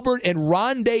 Kenny Albert and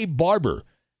Rondé Barber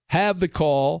have the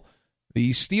call.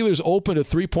 The Steelers opened a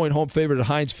 3-point home favorite at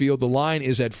Heinz Field. The line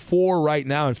is at 4 right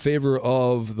now in favor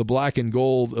of the black and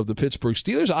gold of the Pittsburgh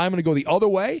Steelers. I'm going to go the other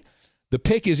way. The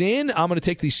pick is in. I'm going to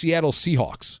take the Seattle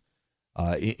Seahawks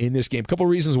in this game. A couple of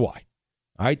reasons why.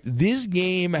 All right, this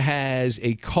game has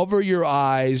a cover your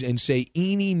eyes and say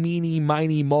eeny, meeny,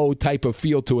 miny, mo type of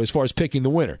feel to it as far as picking the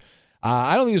winner.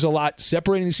 I don't think there's a lot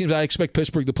separating these teams. I expect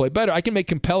Pittsburgh to play better. I can make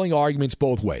compelling arguments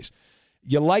both ways.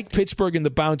 You like Pittsburgh in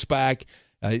the bounce back.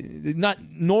 Not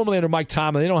normally under Mike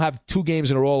Tomlin, they don't have 2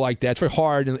 games in a row like that. It's very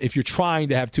hard if you're trying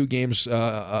to have 2 games in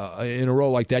a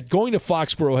row like that. Going to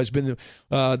Foxborough has been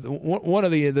one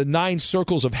of the 9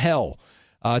 circles of hell.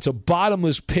 It's a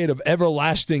bottomless pit of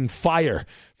everlasting fire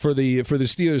for the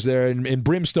Steelers there, and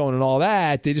brimstone and all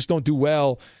that. They just don't do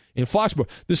well in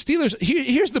Foxborough. The Steelers,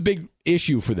 here's the big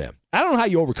issue for them. I don't know how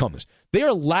you overcome this. They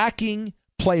are lacking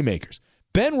playmakers.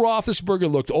 Ben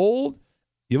Roethlisberger looked old.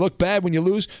 You look bad when you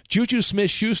lose. Juju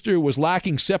Smith-Schuster was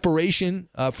lacking separation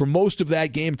for most of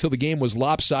that game until the game was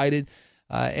lopsided.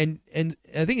 And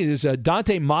I think it is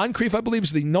Dante Moncrief, I believe,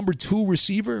 is the number 2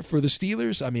 receiver for the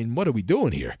Steelers. I mean, what are we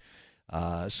doing here?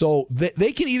 So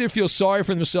they can either feel sorry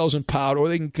for themselves and pout, or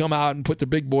they can come out and put their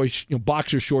big boy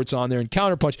boxer shorts on there and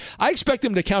counterpunch. I expect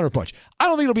them to counterpunch. I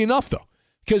don't think it'll be enough, though,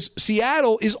 because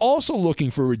Seattle is also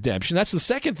looking for redemption. That's the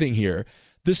second thing here.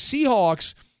 The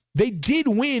Seahawks, they did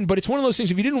win, but it's one of those things,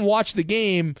 if you didn't watch the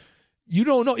game, you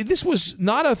don't know. This was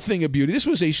not a thing of beauty. This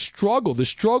was a struggle. The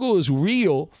struggle is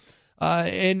real,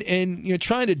 and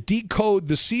trying to decode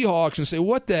the Seahawks and say,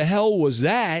 what the hell was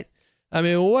that? I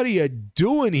mean, what are you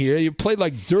doing here? You played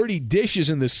like dirty dishes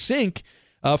in the sink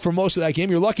for most of that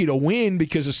game. You're lucky to win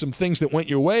because of some things that went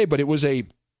your way, but it was a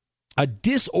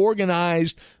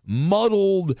disorganized,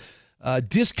 muddled,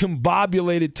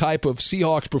 discombobulated type of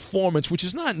Seahawks performance, which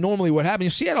is not normally what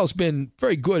happens. Seattle's been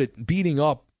very good at beating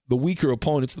up the weaker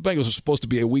opponents. The Bengals are supposed to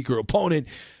be a weaker opponent,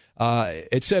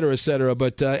 et cetera, et cetera.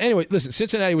 But anyway, listen,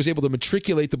 Cincinnati was able to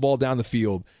matriculate the ball down the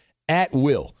field at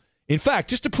will. In fact,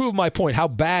 just to prove my point, how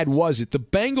bad was it? The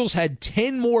Bengals had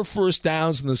 10 more first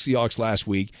downs than the Seahawks last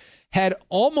week, had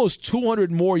almost 200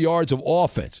 more yards of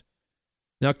offense.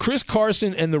 Now, Chris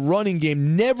Carson and the running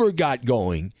game never got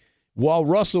going, while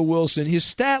Russell Wilson, his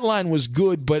stat line was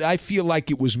good, but I feel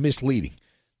like it was misleading.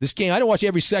 This game, I didn't watch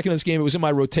every second of this game. It was in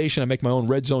my rotation. I make my own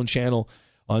Red Zone channel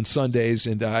on Sundays,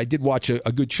 and I did watch a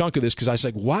good chunk of this because I was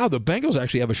like, wow, the Bengals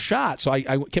actually have a shot. So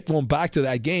I kept going back to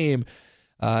that game.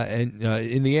 And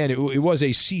in the end, it was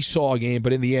a seesaw game,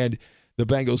 but in the end, the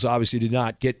Bengals obviously did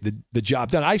not get the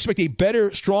job done. I expect a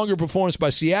better, stronger performance by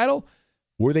Seattle.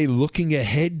 Were they looking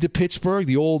ahead to Pittsburgh,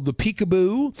 the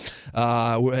peekaboo?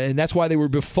 And that's why they were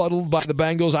befuddled by the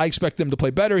Bengals. I expect them to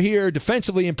play better here,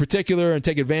 defensively in particular, and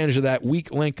take advantage of that weak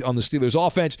link on the Steelers'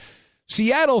 offense.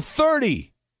 Seattle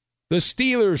 30, the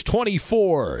Steelers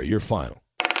 24, your final.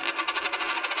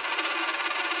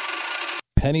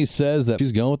 Penny says that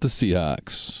she's going with the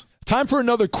Seahawks. Time for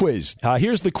another quiz.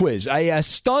 Here's the quiz. A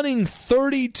stunning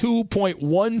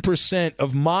 32.1%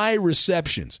 of my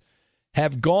receptions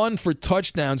have gone for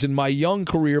touchdowns in my young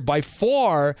career, by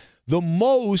far the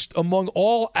most among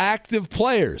all active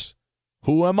players.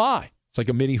 Who am I? It's like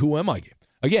a mini Who Am I game.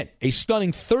 Again, a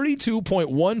stunning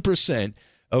 32.1%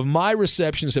 of my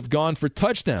receptions have gone for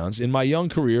touchdowns in my young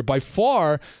career, by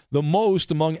far the most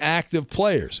among active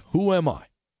players. Who am I?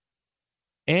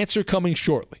 Answer coming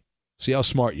shortly. See how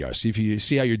smart you are.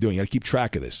 See how you're doing. You got to keep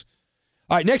track of this.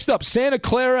 All right, next up, Santa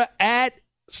Clara at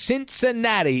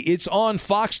Cincinnati. It's on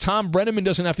Fox. Tom Brenneman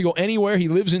doesn't have to go anywhere. He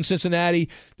lives in Cincinnati,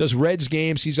 does Reds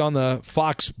games. He's on the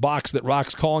Fox box that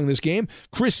Rock's calling this game.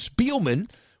 Chris Spielman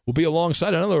will be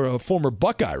alongside another former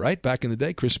Buckeye, right? Back in the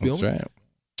day, Chris Spielman. That's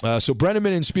right. So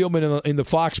Brenneman and Spielman in the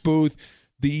Fox booth.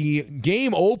 The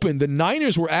game opened. The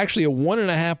Niners were actually a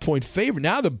 1.5-point favorite.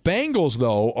 Now the Bengals,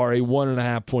 though, are a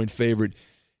 1.5-point favorite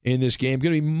in this game.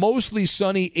 Going to be mostly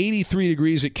sunny, 83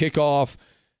 degrees at kickoff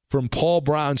from Paul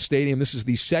Brown Stadium. This is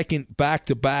the second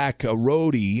back-to-back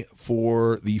roadie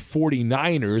for the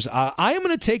 49ers. I am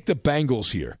going to take the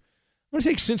Bengals here. I'm going to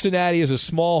take Cincinnati as a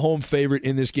small home favorite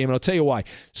in this game, and I'll tell you why.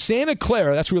 Santa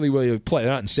Clara, that's really where they play.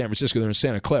 They're not in San Francisco. They're in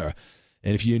Santa Clara.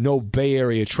 And if you know Bay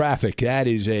Area traffic, that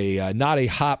is not a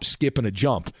hop, skip, and a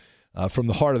jump from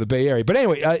the heart of the Bay Area. But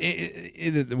anyway,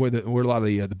 where a lot of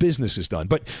the business is done.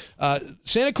 But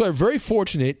Santa Clara, very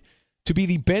fortunate to be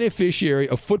the beneficiary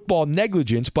of football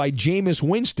negligence by Jameis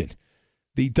Winston,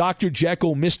 the Dr.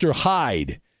 Jekyll, Mr.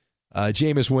 Hyde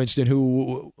Jameis Winston,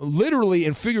 who literally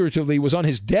and figuratively was on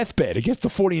his deathbed against the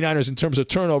 49ers in terms of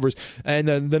turnovers, and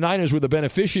the Niners were the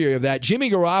beneficiary of that. Jimmy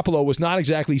Garoppolo was not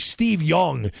exactly Steve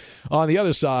Young on the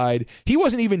other side. He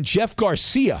wasn't even Jeff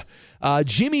Garcia.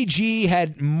 Jimmy G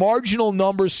had marginal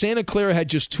numbers. Santa Clara had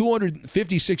just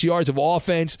 256 yards of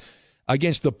offense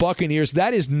against the Buccaneers.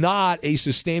 That is not a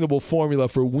sustainable formula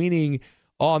for winning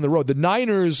on the road. The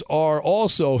Niners are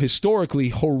also historically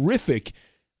horrific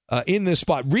in this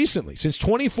spot. Recently, since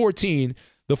 2014,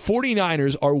 the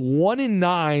 49ers are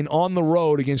 1-9 on the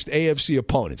road against AFC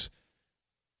opponents.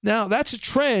 Now, that's a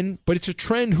trend, but it's a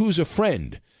trend who's a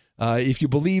friend, if you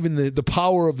believe in the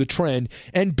power of the trend.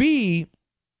 And B,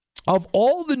 of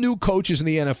all the new coaches in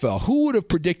the NFL, who would have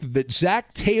predicted that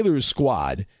Zach Taylor's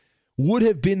squad would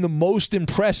have been the most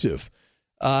impressive?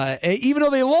 Even though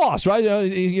they lost, right?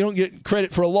 You don't get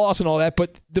credit for a loss and all that,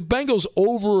 but the Bengals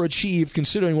overachieved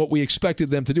considering what we expected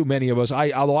them to do, many of us,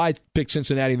 although I picked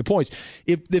Cincinnati in the points.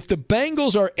 If the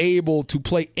Bengals are able to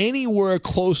play anywhere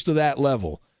close to that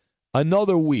level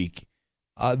another week,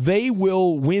 they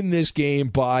will win this game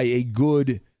by a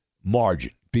good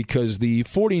margin because the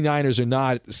 49ers are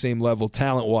not at the same level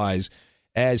talent-wise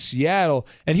as Seattle.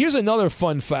 And here's another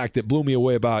fun fact that blew me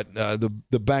away about the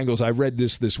Bengals. I read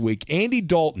this week. Andy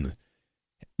Dalton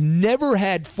never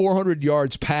had 400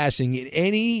 yards passing in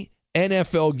any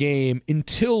NFL game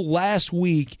until last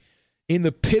week in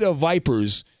the Pit of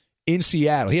Vipers in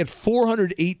Seattle. He had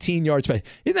 418 yards passing.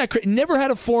 Isn't that crazy? Never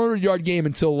had a 400-yard game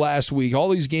until last week. All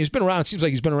these games, been around. It seems like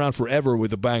he's been around forever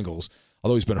with the Bengals,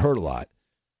 although he's been hurt a lot.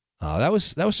 That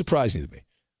was surprising to me.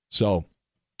 So,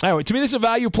 anyway, to me, this is a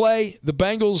value play. The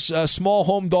Bengals, small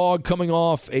home dog coming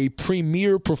off a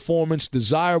premier performance,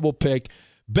 desirable pick.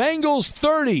 Bengals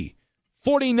 30,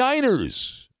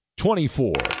 49ers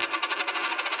 24.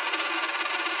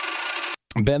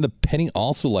 Ben, the penny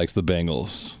also likes the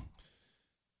Bengals.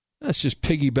 That's just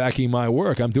piggybacking my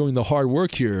work. I'm doing the hard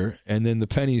work here, and then the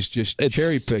penny's just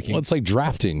cherry picking. Well, it's like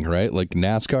drafting, right? Like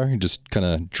NASCAR, just kind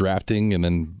of drafting and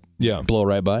then blow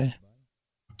right by.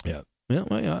 Yeah.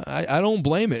 Yeah, I don't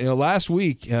blame it. Last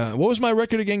week, what was my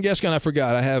record again, Gascon? I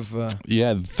forgot. I have. You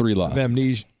had 3 losses.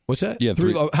 Amnesia. What's that? Yeah,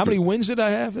 How many wins did I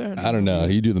have there? I don't know.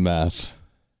 You do the math.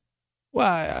 Well,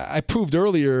 I proved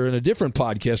earlier in a different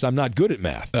podcast I'm not good at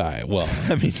math. All right. Well,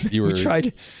 I mean, we tried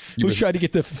to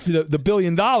get the $1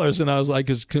 billion, and I was like,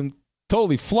 it's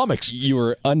totally flummoxed. You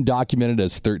were undocumented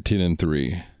as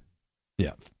 13-3.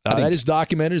 Yeah, that is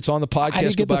documented. It's on the podcast. I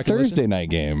didn't get the Thursday night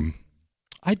game.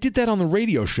 I did that on the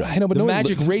radio show. I know, but the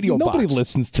Magic Radio Box. Nobody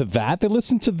listens to that. They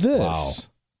listen to this. Wow.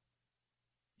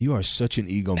 You are such an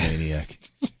egomaniac.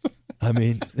 I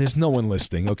mean, there's no one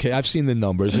listening, okay? I've seen the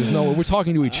numbers. We're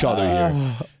talking to each other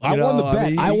here. I won the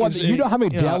bet. You know how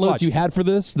many downloads you had for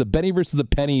this? The Benny versus the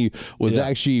Penny was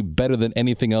actually better than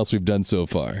anything else we've done so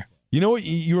far. You know what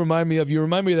you remind me of? You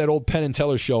remind me of that old Penn and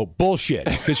Teller show, bullshit,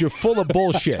 because you're full of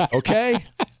bullshit, okay?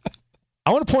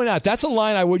 I want to point out, that's a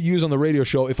line I would use on the radio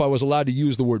show if I was allowed to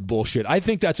use the word bullshit. I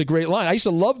think that's a great line. I used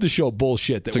to love the show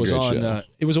Bullshit that was on.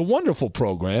 It was a wonderful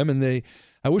program, and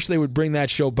I wish they would bring that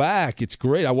show back. It's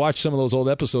great. I watched some of those old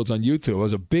episodes on YouTube. I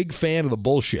was a big fan of the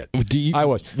bullshit. I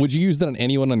was. Would you use that on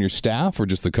anyone on your staff or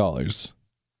just the callers?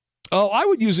 Oh, I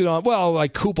would use it on,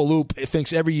 like Koopa Loop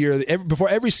thinks every year, before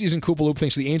every season, Koopa Loop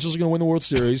thinks the Angels are going to win the World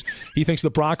Series. He thinks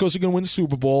the Broncos are going to win the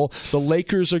Super Bowl. The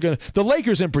Lakers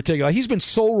in particular. He's been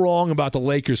so wrong about the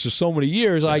Lakers for so many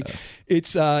years.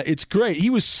 It's great. He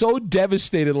was so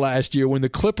devastated last year when the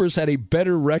Clippers had a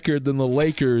better record than the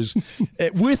Lakers.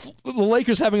 With the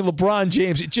Lakers having LeBron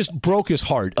James, it just broke his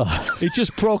heart. It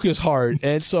just broke his heart.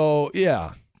 And so,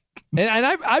 yeah. And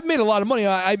I've made a lot of money.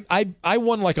 I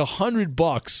won like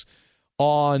 $100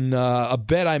 on a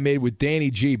bet I made with Danny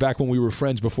G back when we were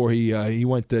friends before he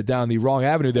went down the wrong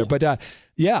avenue there. But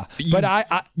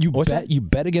you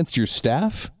bet against your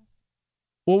staff?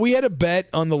 Well, we had a bet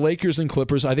on the Lakers and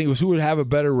Clippers. I think it was who would have a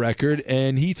better record,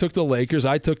 and he took the Lakers.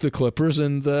 I took the Clippers,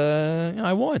 and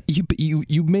I won.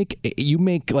 You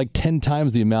make like 10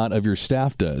 times the amount of your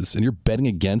staff does, and you're betting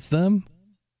against them?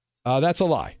 That's a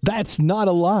lie. That's not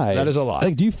a lie. That is a lie.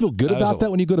 Like, do you feel good about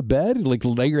that when you go to bed? Like,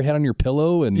 lay your head on your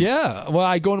pillow and yeah. Well,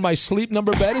 I go into my sleep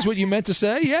number bed. Is what you meant to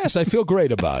say? Yes, I feel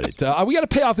great about it. We got to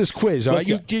pay off this quiz. All right,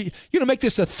 you're gonna make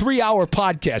this a 3-hour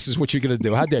podcast. Is what you're gonna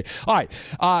do. How dare you? All right.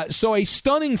 So a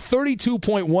stunning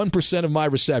 32.1% of my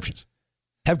receptions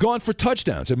have gone for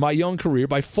touchdowns in my young career,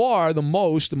 by far the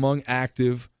most among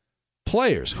active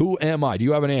players. Who am I? Do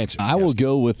you have an answer? I will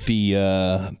go with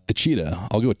the cheetah.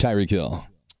 I'll go with Tyreek Hill.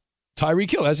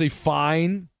 Tyreek Hill has a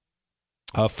fine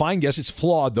guess. It's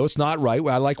flawed, though. It's not right.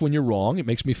 I like when you're wrong. It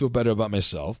makes me feel better about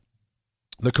myself.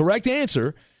 The correct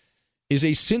answer is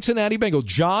a Cincinnati Bengal,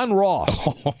 John Ross.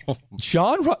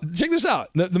 Check this out.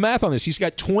 The math on this. He's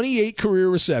got 28 career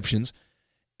receptions.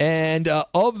 And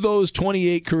of those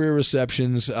 28 career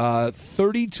receptions,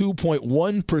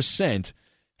 32.1%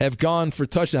 have gone for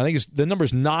touchdown. I think the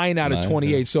number's 9 out of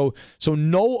 28. Yeah. So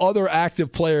no other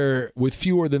active player with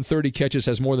fewer than 30 catches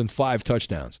has more than 5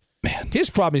 touchdowns. Man,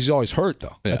 his problem is he's always hurt,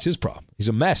 though. Yeah. That's his problem. He's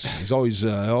a mess. He's always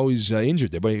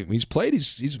injured there. But he's played.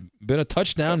 He's been a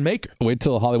touchdown maker. Wait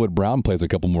till Hollywood Brown plays a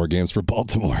couple more games for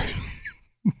Baltimore.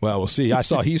 Well, we'll see. I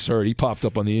saw he's hurt. He popped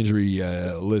up on the injury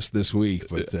list this week.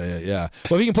 But, yeah.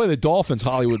 Well, if he can play the Dolphins,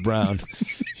 Hollywood Brown,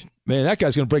 man, that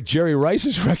guy's going to break Jerry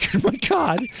Rice's record. My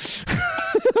God.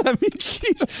 I mean,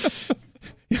 jeez.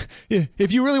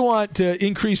 If you really want to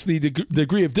increase the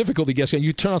degree of difficulty, guess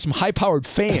you turn on some high-powered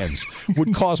fans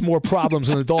would cause more problems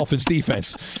in the Dolphins'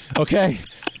 defense. Okay?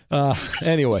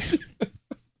 Anyway.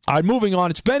 All right, moving on.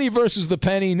 It's Benny versus the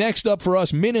Penny. Next up for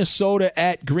us, Minnesota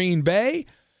at Green Bay.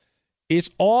 It's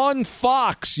on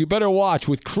Fox. You better watch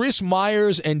with Chris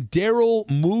Myers and Daryl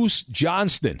Moose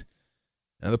Johnston.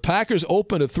 Now, the Packers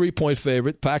opened a 3-point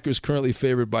favorite. Packers currently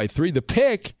favored by 3. The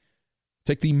pick,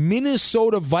 take the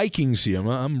Minnesota Vikings here.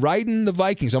 I'm riding the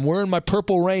Vikings. I'm wearing my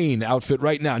Purple Rain outfit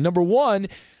right now. Number 1,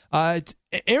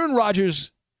 Aaron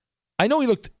Rodgers, I know he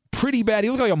looked pretty bad. He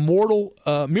looked like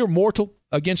a mere mortal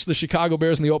against the Chicago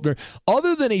Bears in the opener.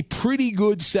 Other than a pretty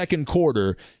good second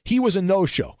quarter, he was a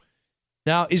no-show.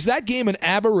 Now, is that game an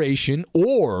aberration,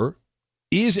 or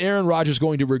is Aaron Rodgers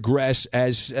going to regress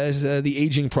as the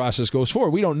aging process goes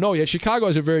forward? We don't know yet. Chicago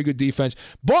has a very good defense.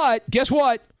 But guess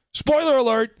what? Spoiler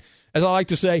alert, as I like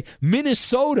to say,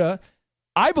 Minnesota,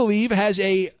 I believe, has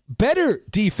a better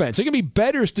defense. They're going to be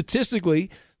better statistically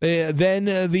than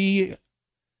the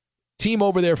team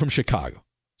over there from Chicago.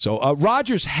 So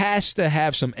Rodgers has to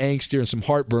have some angst here and some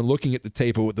heartburn looking at the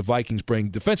tape of what the Vikings bring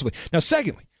defensively. Now,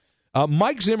 secondly,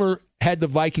 Mike Zimmer had the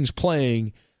Vikings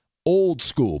playing old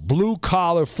school,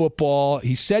 blue-collar football.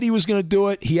 He said he was going to do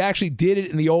it. He actually did it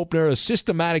in the opener, a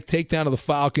systematic takedown of the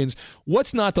Falcons.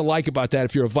 What's not to like about that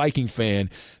if you're a Viking fan?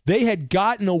 They had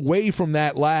gotten away from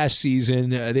that last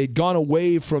season. They'd gone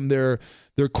away from their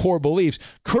core beliefs.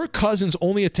 Kirk Cousins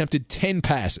only attempted 10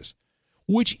 passes,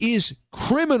 which is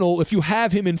criminal if you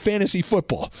have him in fantasy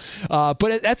football.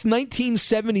 But that's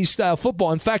 1970s style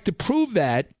football. In fact, to prove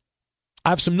that, I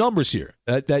have some numbers here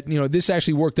that this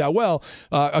actually worked out well.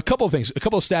 A couple of things, a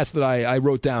couple of stats that I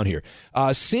wrote down here.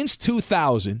 Since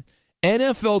 2000,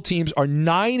 NFL teams are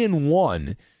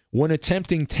 9-1 when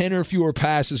attempting 10 or fewer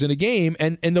passes in a game.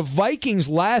 And the Vikings'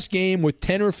 last game with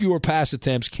 10 or fewer pass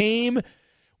attempts came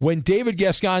when David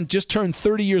Gascon just turned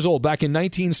 30 years old back in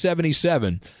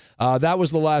 1977. That was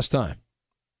the last time.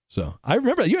 So I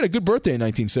remember you had a good birthday in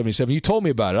 1977. You told me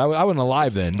about it. I wasn't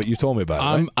alive then, but you told me about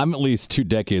it. Right? I'm at least 2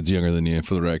 decades younger than you,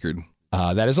 for the record.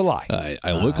 That is a lie.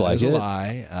 I look like it. That is a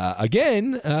lie.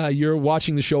 Again, you're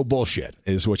watching the show bullshit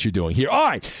is what you're doing here. All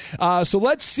right. So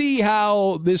let's see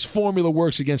how this formula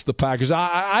works against the Packers.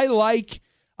 I like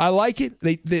it.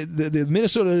 The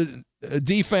Minnesota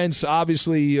defense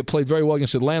obviously played very well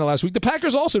against Atlanta last week. The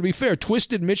Packers also, to be fair,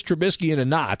 twisted Mitch Trubisky into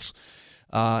knots.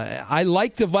 I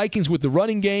like the Vikings with the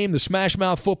running game, the smash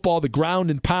mouth football, the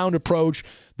ground and pound approach.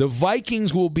 The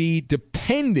Vikings will be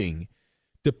depending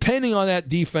on that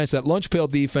defense, that lunch pail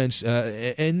defense,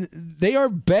 and they are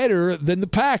better than the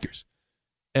Packers.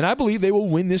 And I believe they will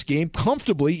win this game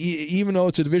comfortably, even though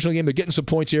it's a divisional game. They're getting some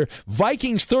points here.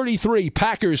 Vikings 33,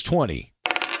 Packers 20.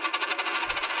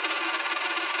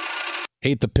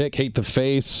 Hate the pick, hate the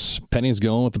face. Penny's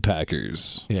going with the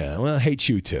Packers. Yeah, well, I hate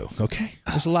you too, okay?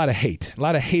 There's a lot of hate, a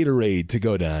lot of haterade to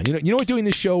go down. You know what doing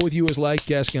this show with you is like,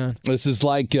 Gascon? This is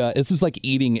like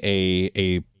eating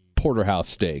a porterhouse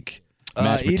steak.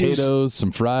 Mashed potatoes,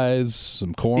 some fries,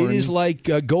 some corn. It is like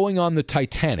going on the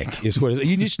Titanic is what it is.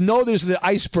 You just know there's the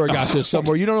iceberg out there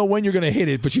somewhere. You don't know when you're going to hit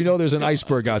it, but you know there's an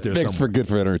iceberg out there somewhere. Makes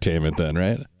for entertainment then,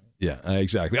 right? Yeah,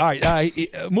 exactly. All right,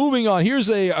 moving on. Here's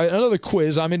another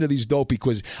quiz. I'm into these dopey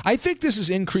quizzes. I think this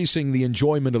is increasing the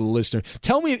enjoyment of the listener.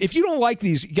 Tell me, if you don't like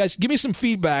these, guys, give me some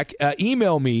feedback.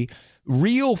 Email me,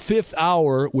 Real Fifth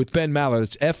Hour with Ben Maller.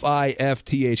 That's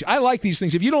FIFTH. I like these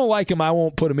things. If you don't like them, I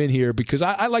won't put them in here because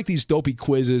I like these dopey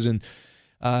quizzes, and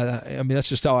I mean, that's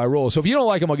just how I roll. So if you don't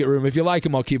like them, I'll get rid of them. If you like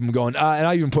them, I'll keep them going. And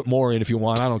I'll even put more in if you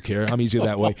want. I don't care. I'm easier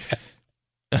that way.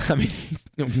 I mean,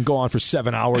 we can go on for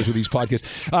 7 hours with these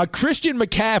podcasts. Christian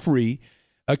McCaffrey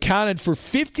accounted for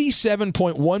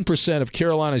 57.1% of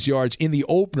Carolina's yards in the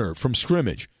opener from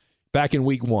scrimmage back in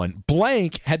week 1.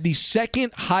 Blank had the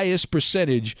second highest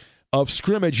percentage of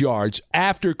scrimmage yards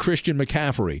after Christian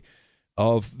McCaffrey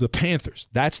of the Panthers.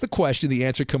 That's the question. The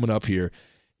answer coming up here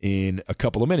in a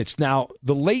couple of minutes. Now,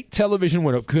 the late television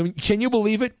window, can you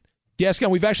believe it?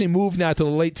 Gascon, we've actually moved now to the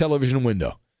late television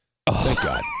window. Oh. Thank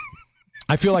God.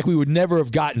 I feel like we would never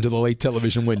have gotten to the late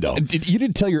television window. You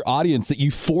didn't tell your audience that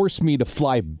you forced me to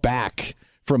fly back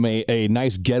from a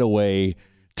nice getaway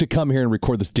to come here and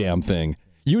record this damn thing.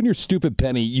 You and your stupid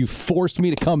Penny, you forced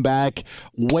me to come back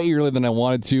way earlier than I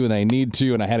wanted to, and I need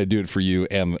to, and I had to do it for you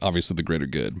and obviously the greater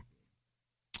good.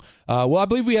 Well, I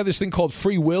believe we have this thing called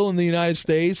free will in the United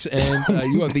States, and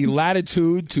you have the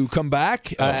latitude to come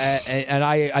back. And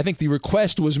I think the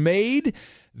request was made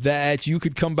that you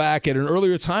could come back at an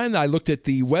earlier time. I looked at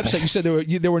the website. You said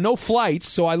there were no flights,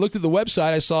 so I looked at the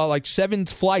website. I saw like 7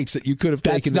 flights that you could have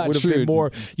taken that would have been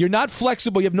more. You're not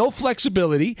flexible. You have no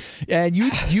flexibility, and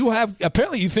you have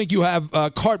apparently you think you have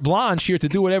carte blanche here to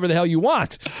do whatever the hell you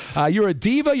want. You're a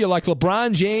diva. You're like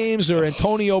LeBron James or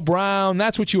Antonio Brown.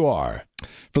 That's what you are.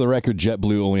 For the record,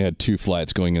 JetBlue only had 2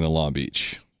 flights going into Long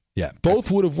Beach. Yeah, both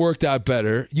would have worked out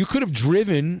better. You could have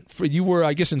driven, you were,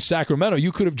 I guess, in Sacramento.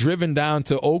 You could have driven down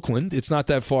to Oakland. It's not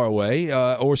that far away.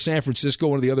 Or San Francisco,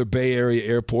 one of the other Bay Area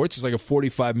airports. It's like a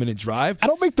 45-minute drive. I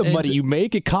don't make the money you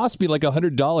make. It cost me like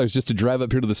 $100 just to drive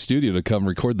up here to the studio to come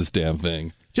record this damn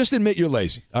thing. Just admit you're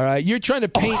lazy, all right? You're trying to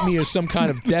paint me as some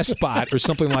kind of despot or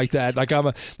something like that,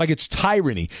 like it's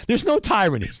tyranny. There's no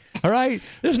tyranny, all right?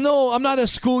 I'm not a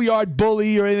schoolyard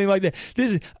bully or anything like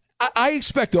that. I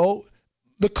expect, though,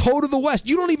 the code of the West.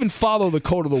 You don't even follow the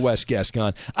code of the West,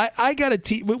 Gascon. I got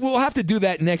to we'll have to do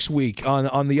that next week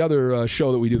on the other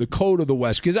show that we do, the code of the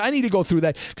West, because I need to go through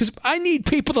that because I need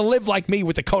people to live like me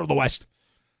with the code of the West.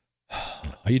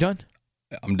 Are you done?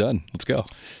 I'm done. Let's go.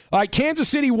 All right, Kansas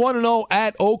City 1-0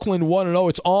 at Oakland 1-0.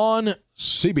 It's on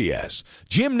CBS.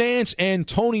 Jim Nantz and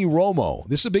Tony Romo.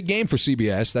 This is a big game for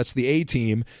CBS. That's the A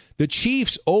team. The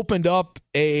Chiefs opened up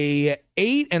a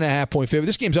 8.5-point favorite.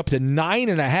 This game's up to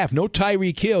 9.5. No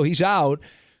Tyreek Hill. He's out.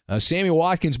 Sammy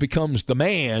Watkins becomes the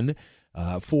man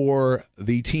for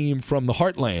the team from the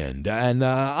Heartland. And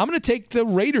I'm going to take the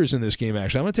Raiders in this game,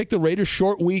 actually. I'm going to take the Raiders.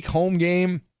 Short week, home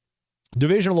game,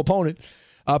 divisional opponent.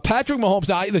 Patrick Mahomes,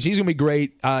 now, listen, he's going to be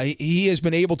great. He has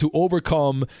been able to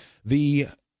overcome the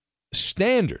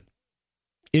standard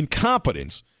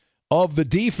incompetence of the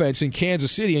defense in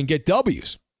Kansas City and get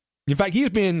W's. In fact,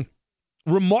 he's been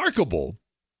remarkable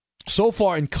so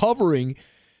far in covering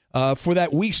for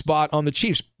that weak spot on the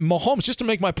Chiefs. Mahomes, just to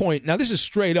make my point, now this is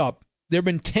straight up. There have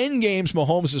been 10 games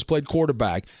Mahomes has played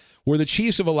quarterback where the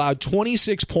Chiefs have allowed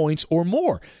 26 points or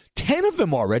more. 10 of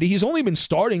them already. He's only been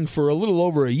starting for a little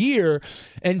over a year,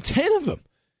 and 10 of them.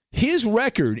 His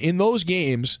record in those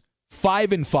games,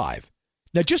 5-5.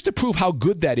 Now, just to prove how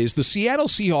good that is, the Seattle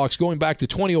Seahawks, going back to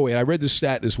 2008, I read this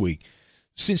stat this week.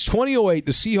 Since 2008,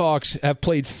 the Seahawks have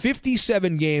played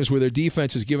 57 games where their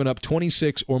defense has given up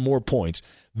 26 or more points.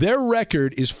 Their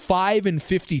record is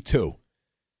 5-52.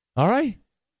 All right?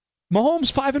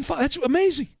 Mahomes, 5-5. That's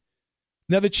amazing.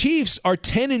 Now, the Chiefs are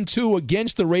 10-2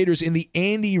 against the Raiders in the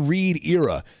Andy Reid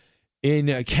era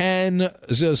in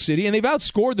Kansas City, and they've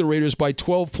outscored the Raiders by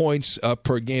 12 points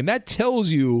per game. That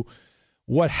tells you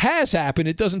what has happened.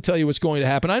 It doesn't tell you what's going to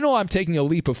happen. I know I'm taking a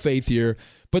leap of faith here,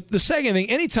 but the second thing,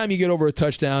 anytime you get over a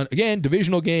touchdown, again,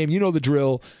 divisional game, you know the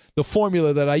drill, the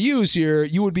formula that I use here,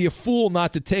 you would be a fool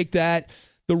not to take that.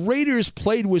 The Raiders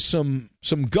played with some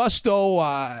gusto.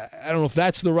 I don't know if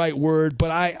that's the right word,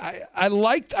 but I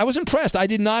was impressed. I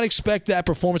did not expect that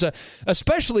performance,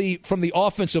 especially from the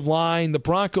offensive line. The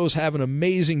Broncos have an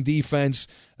amazing defense.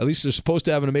 At least they're supposed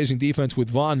to have an amazing defense with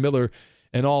Von Miller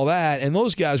and all that. And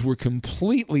those guys were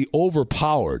completely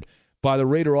overpowered by the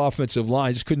Raider offensive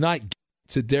line. Just could not get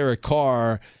to Derek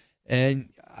Carr. And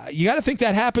you got to think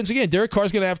that happens again. Derek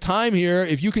Carr's going to have time here.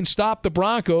 If you can stop the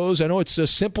Broncos, I know it's a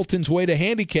simpleton's way to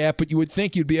handicap, but you would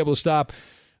think you'd be able to stop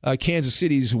Kansas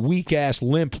City's weak-ass,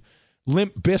 limp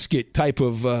biscuit type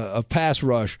of pass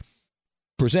rush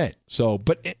present. So,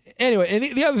 but anyway, and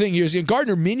the other thing here is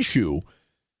Gardner Minshew,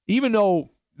 even though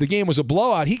the game was a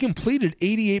blowout, he completed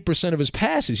 88% of his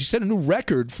passes. He set a new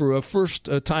record for a first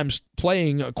time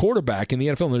playing a quarterback in the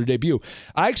NFL in their debut.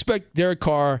 I expect Derek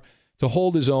Carr to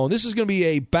hold his own. This is going to be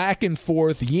a back and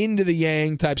forth, yin to the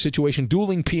yang type situation,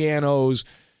 dueling pianos.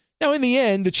 Now, in the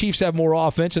end, the Chiefs have more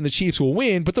offense and the Chiefs will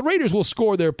win, but the Raiders will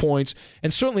score their points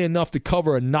and certainly enough to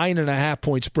cover a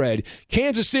 9.5-point spread.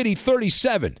 Kansas City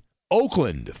 37,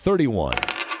 Oakland 31.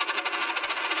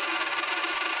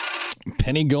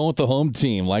 Penny going with the home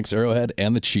team, likes Arrowhead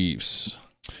and the Chiefs.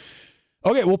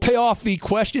 Okay, we'll pay off the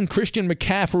question. Christian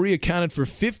McCaffrey accounted for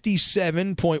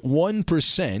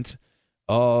 57.1%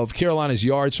 of Carolina's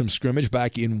yards from scrimmage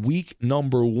back in week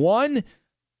number 1.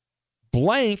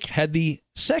 blank had the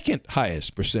second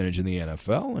highest percentage in the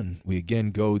NFL. And we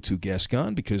again go to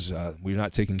Gascon because we're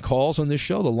not taking calls on this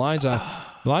show. The lines are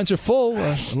full,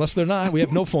 unless they're not. We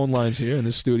have no phone lines here in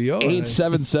this studio.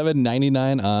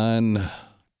 877-99 on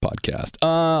podcast.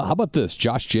 How about this?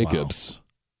 Josh Jacobs. Wow.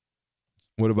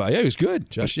 What about? Yeah, he was good.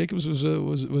 Josh Jacobs was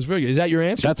very good. Is that your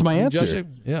answer? That's my answer.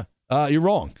 Yeah. You're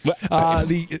wrong.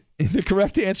 The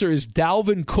correct answer is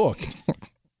Dalvin Cook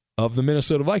of the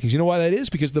Minnesota Vikings. You know why that is?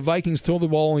 Because the Vikings throw the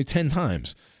ball only 10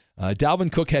 times.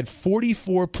 Dalvin Cook had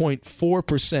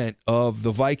 44.4% of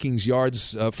the Vikings'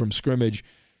 yards from scrimmage.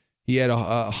 He had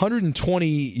 120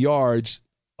 yards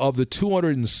of the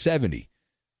 270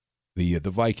 the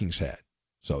Vikings had.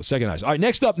 So second highest. All right,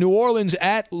 next up, New Orleans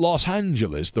at Los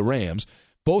Angeles, the Rams.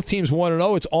 Both teams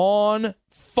 1-0. It's on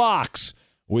Fox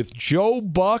with Joe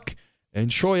Buck and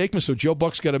Troy Aikman. So Joe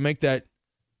Buck's got to make that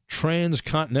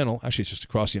transcontinental, actually it's just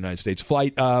across the United States,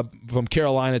 flight from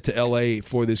Carolina to L.A.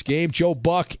 for this game. Joe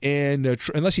Buck and,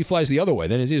 unless he flies the other way,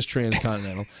 then it is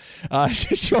transcontinental.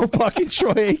 Joe Buck and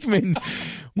Troy Aikman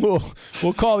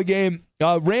will call the game.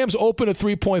 Rams open a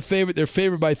 3-point favorite. They're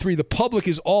favored by 3. The public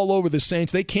is all over the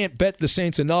Saints. They can't bet the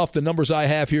Saints enough. The numbers I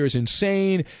have here is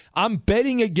insane. I'm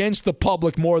betting against the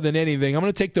public more than anything. I'm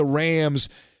going to take the Rams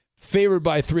favored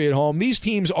by 3 at home. These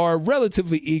teams are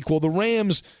relatively equal. The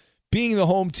Rams being the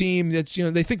home team, they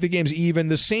think the game's even.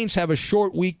 The Saints have a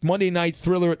short week, Monday night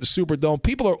thriller at the Superdome.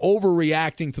 People are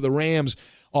overreacting to the Rams'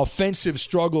 offensive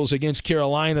struggles against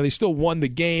Carolina. They still won the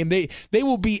game. They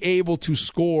will be able to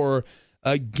score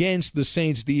against the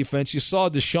Saints defense. You saw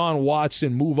Deshaun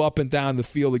Watson move up and down the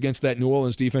field against that New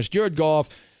Orleans defense. Jared Goff,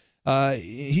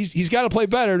 he's got to play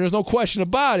better. There's no question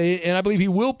about it, and I believe he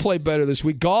will play better this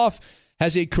week. Goff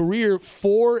has a career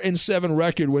 4-7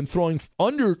 record when throwing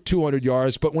under 200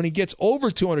 yards, but when he gets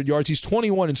over 200 yards, he's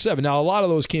 21-7. Now, a lot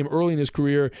of those came early in his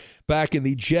career back in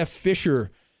the Jeff Fisher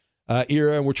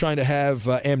era, and we're trying to have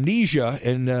amnesia,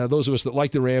 and those of us that like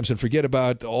the Rams and forget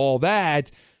about all that.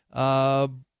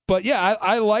 But, yeah,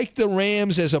 I like the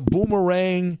Rams as a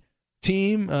boomerang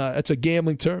team. That's a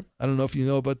gambling term. I don't know if you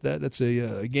know about that. That's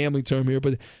a gambling term here.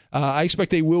 But I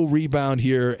expect they will rebound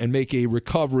here and make a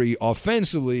recovery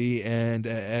offensively. And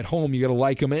at home, you got to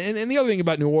like them. And the other thing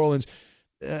about New Orleans,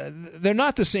 they're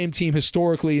not the same team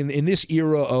historically in this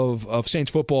era of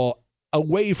Saints football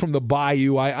away from the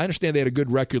Bayou. I understand they had a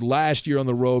good record last year on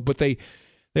the road, but they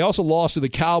also lost to the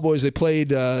Cowboys. They played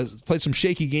some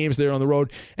shaky games there on the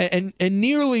road, and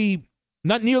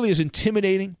not nearly as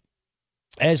intimidating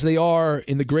as they are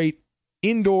in the great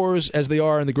indoors as they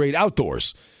are in the great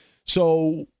outdoors.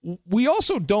 So we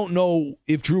also don't know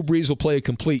if Drew Brees will play a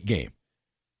complete game.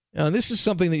 Now, this is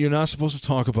something that you're not supposed to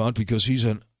talk about because he's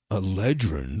a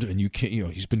legend, and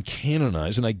he's been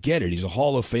canonized, and I get it. He's a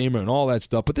Hall of Famer and all that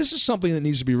stuff, but this is something that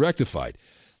needs to be rectified.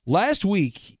 Last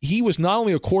week, he was not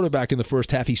only a quarterback in the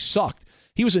first half, he sucked.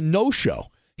 He was a no-show.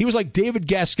 He was like David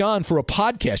Gascon for a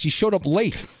podcast. He showed up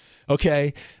late,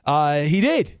 okay? He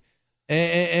did.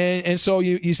 And so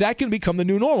is that going to become the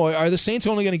new normal? Are the Saints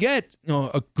only going to get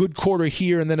a good quarter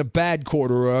here and then a bad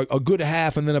quarter, or a good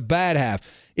half and then a bad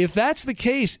half? If that's the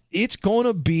case, it's going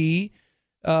to be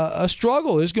a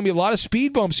struggle. There's going to be a lot of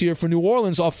speed bumps here for New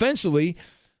Orleans offensively.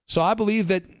 So I believe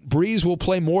that Brees will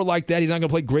play more like that. He's not going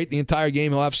to play great the entire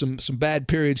game. He'll have some bad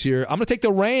periods here. I'm going to take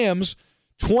the Rams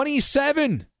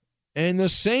 27, and the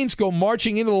Saints go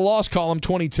marching into the loss column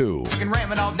 22.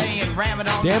 Ram it all day and ram it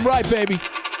all Damn right, baby.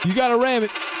 You got to ram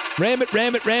it. Ram it,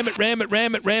 ram it, ram it, ram it,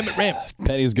 ram it, ram it, ram it.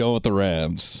 Penny's going with the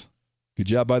Rams. Good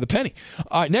job by the Penny.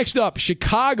 All right, next up,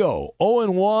 Chicago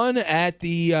 0-1 at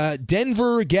the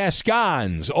Denver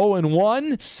Gascons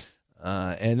 0-1.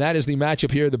 And that is the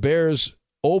matchup here. The Bears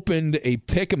opened a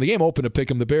pick 'em. The game opened a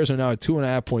pick 'em. The Bears are now a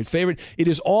 2.5-point favorite. It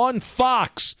is on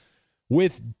Fox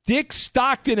with Dick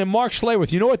Stockton and Mark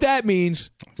Schlereth. You know what that means,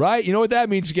 right? You know what that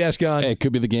means, Gascon. Hey, it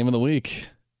could be the game of the week.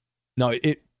 No,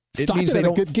 it means they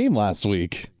had a good game last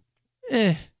week.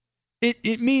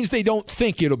 It means they don't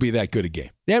think it'll be that good a game.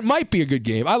 That might be a good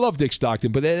game. I love Dick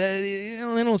Stockton, but they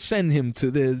don't send him to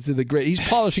the great. He's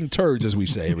polishing turds, as we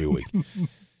say every week.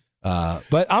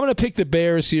 But I'm going to pick the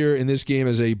Bears here in this game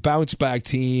as a bounce-back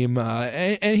team,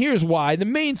 and here's why. The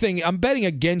main thing, I'm betting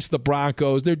against the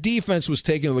Broncos. Their defense was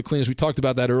taken to the cleaners. We talked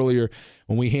about that earlier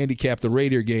when we handicapped the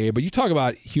Raider game. But you talk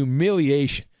about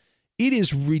humiliation. It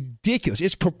is ridiculous.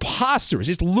 It's preposterous.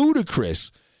 It's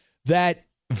ludicrous that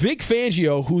Vic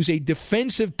Fangio, who's a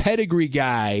defensive pedigree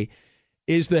guy,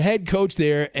 is the head coach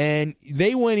there, and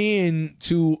they went in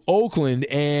to Oakland,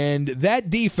 and that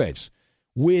defense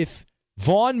with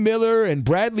Von Miller and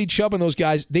Bradley Chubb and those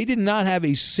guys, they did not have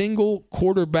a single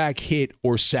quarterback hit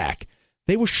or sack.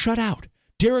 They were shut out.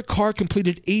 Derek Carr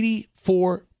completed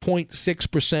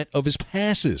 84.6% of his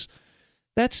passes.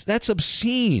 That's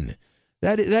obscene.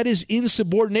 That is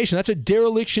insubordination. That's a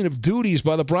dereliction of duties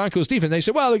by the Broncos defense. They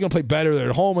say, well, they're going to play better. They're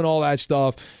at home and all that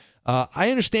stuff.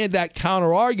 I understand that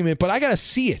counter argument, but I got to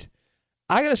see it.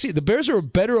 The Bears are a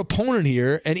better opponent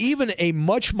here, and even a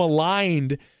much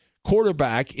maligned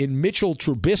quarterback in Mitchell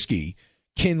Trubisky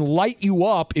can light you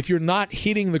up if you're not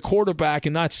hitting the quarterback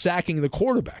and not sacking the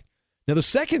quarterback. Now, the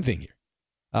second thing here,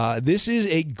 this is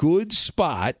a good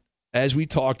spot, as we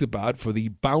talked about, for the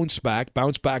bounce back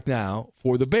now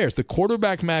for the Bears. The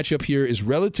quarterback matchup here is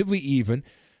relatively even.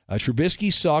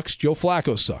 Trubisky sucks. Joe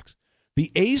Flacco sucks. The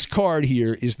ace card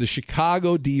here is the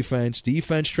Chicago defense.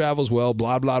 Defense travels well,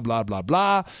 blah, blah, blah, blah,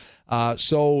 blah.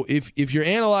 So if you're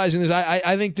analyzing this,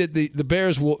 I think that the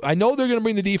Bears will – I know they're going to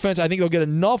bring the defense. I think they'll get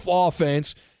enough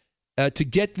offense to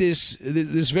get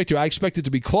this victory. I expect it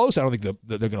to be close. I don't think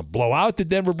they're going to blow out the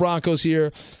Denver Broncos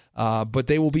here, but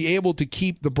they will be able to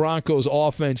keep the Broncos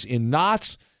offense in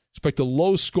knots. Expect a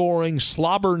low-scoring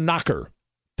slobber knocker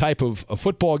type of a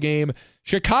football game.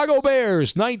 Chicago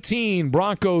Bears 19,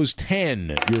 Broncos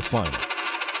 10, your final.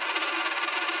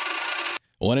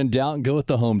 When in doubt, go with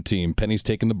the home team. Penny's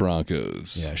taking the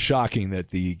Broncos. Yeah, shocking that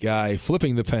the guy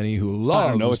flipping the penny who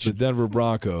loves the Denver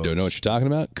Broncos. Don't know what you're talking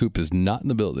about? Coop is not in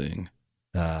the building.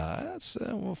 That's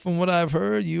well, from what I've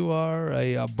heard, you are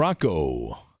a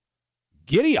Bronco.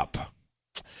 Giddy up.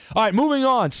 All right, moving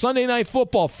on. Sunday Night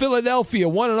Football. Philadelphia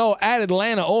 1-0 at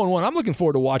Atlanta 0-1. I'm looking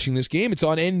forward to watching this game. It's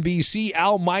on NBC.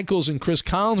 Al Michaels and Chris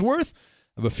Collinsworth.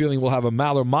 I have a feeling we'll have a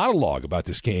Maller monologue about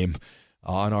this game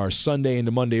on our Sunday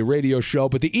into Monday radio show.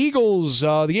 But the Eagles,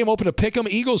 the game opened to pick 'em.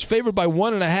 Eagles favored by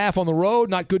 1.5 on the road.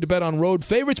 Not good to bet on road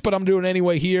favorites, but I'm doing it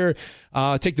anyway here.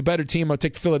 Take the better team. I'll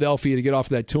take Philadelphia to get off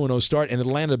that 2-0 start, and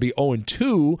Atlanta to be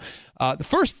 0-2. The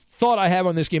first thought I have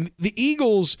on this game, the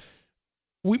Eagles,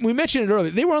 we mentioned it earlier,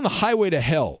 they were on the highway to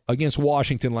hell against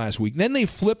Washington last week. Then they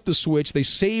flipped the switch. They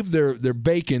saved their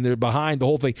bacon. They're behind the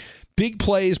whole thing. Big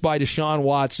plays by Deshaun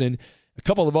Watson, a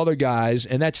couple of other guys,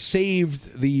 and that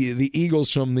saved the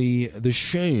Eagles from the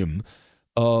shame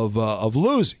of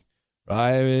losing.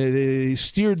 Right? I mean, they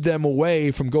steered them away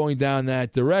from going down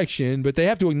that direction, but they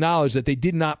have to acknowledge that they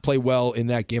did not play well in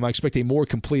that game. I expect a more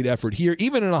complete effort here,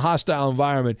 even in a hostile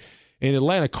environment in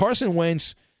Atlanta. Carson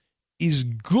Wentz is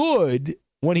good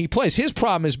when he plays. His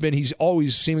problem has been he's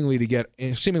always seemingly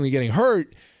getting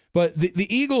hurt, but the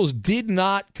Eagles did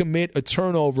not commit a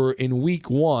turnover in week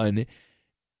 1.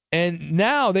 And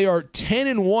now they are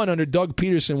 10-1 under Doug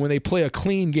Peterson when they play a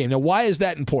clean game. Now, why is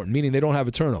that important? Meaning they don't have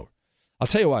a turnover. I'll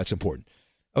tell you why it's important.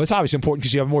 It's obviously important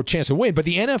because you have more chance to win. But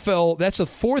the NFL, that's the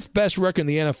 4th best record in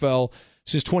the NFL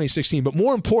since 2016. But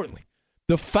more importantly,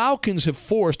 the Falcons have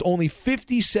forced only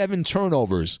 57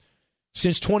 turnovers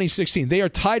since 2016. They are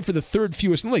tied for the 3rd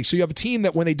fewest in the league. So you have a team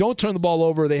that when they don't turn the ball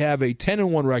over, they have a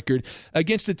 10-1 record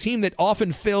against a team that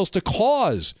often fails to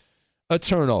cause a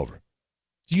turnover.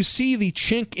 Do you see the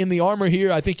chink in the armor here?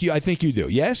 I think you do.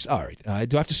 Yes? All right.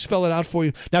 Do I have to spell it out for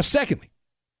you? Now, secondly,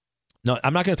 no,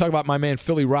 I'm not going to talk about my man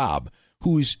Philly Rob,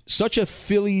 who's such a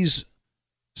Phillies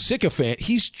sycophant.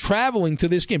 He's traveling to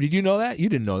this game. Did you know that? You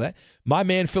didn't know that. My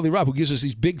man Philly Rob, who gives us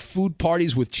these big food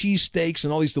parties with cheesesteaks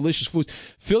and all these delicious foods.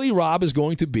 Philly Rob is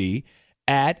going to be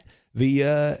at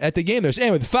the game there. So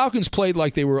anyway, the Falcons played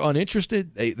like they were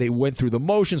uninterested. They went through the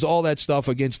motions, all that stuff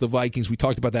against the Vikings. We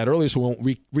talked about that earlier, so we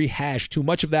won't rehash too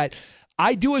much of that.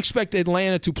 I do expect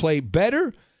Atlanta to play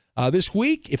better this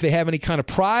week if they have any kind of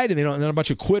pride and they're not a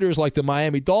bunch of quitters like the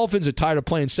Miami Dolphins are tired of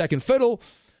playing second fiddle.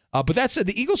 But that said,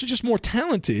 the Eagles are just more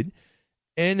talented,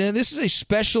 and this is a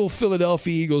special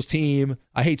Philadelphia Eagles team.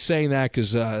 I hate saying that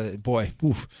because, boy,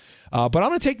 oof. But I'm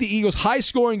going to take the Eagles.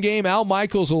 High-scoring game. Al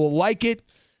Michaels will like it.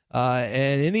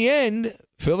 And in the end,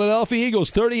 Philadelphia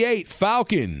Eagles 38,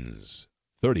 Falcons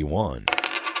 31.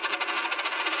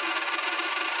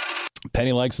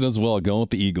 Penny likes it as well. Going with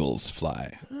the Eagles.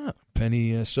 Fly.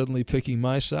 Penny suddenly picking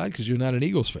my side because you're not an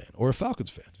Eagles fan or a Falcons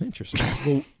fan. Interesting.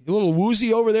 A little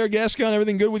woozy over there, Gascon.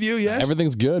 Everything good with you? Yes.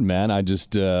 Everything's good, man. I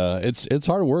just it's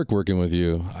hard work working with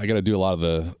you. I got to do a lot of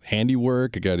the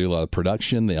handiwork. I got to do a lot of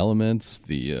production, the elements,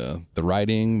 the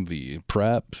writing, the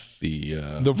prep,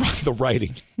 the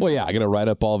writing. Well, yeah, I got to write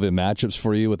up all the matchups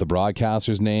for you with the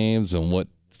broadcasters' names and what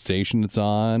station it's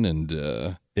on, and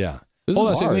yeah. Hold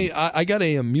on a second. I got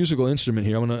a musical instrument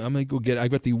here. I'm gonna go get. I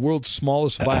got the world's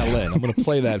smallest violin. I'm gonna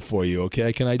play that for you.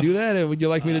 Okay? Can I do that? Would you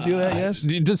like me to do that? Yes.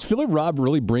 Does Philly Rob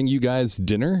really bring you guys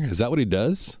dinner? Is that what he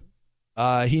does?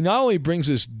 He not only brings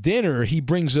us dinner, he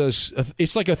brings us.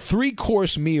 It's like a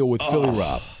 3-course meal with Philly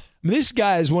Rob. mean, this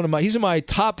guy is he's in my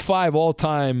top 5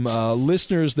 all-time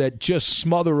listeners that just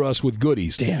smother us with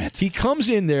goodies. Damn it. He comes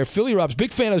in there, Philly Rob's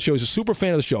big fan of the show. He's a super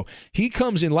fan of the show. He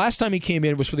comes in, last time he came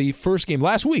in was for the first game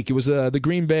last week. It was the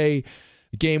Green Bay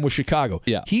game with Chicago.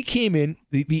 Yeah. He came in,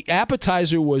 the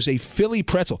appetizer was a Philly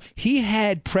pretzel. He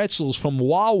had pretzels from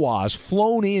Wawa's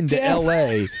flown into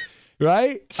L.A.,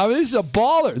 right? I mean, this is a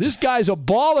baller. This guy's a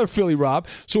baller, Philly Rob.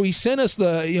 So he sent us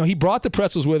he brought the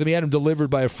pretzels with him. He had them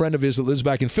delivered by a friend of his that lives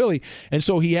back in Philly. And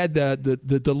so he had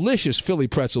the delicious Philly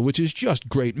pretzel, which is just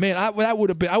great. Man, I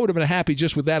would have been happy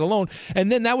just with that alone.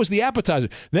 And then that was the appetizer.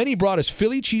 Then he brought us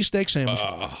Philly cheesesteak sandwich.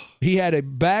 He had a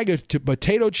bag of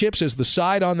potato chips as the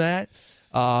side on that.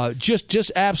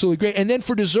 Just absolutely great. And then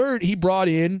for dessert, he brought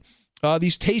in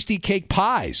these tasty cake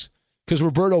pies. Because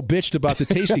Roberto bitched about the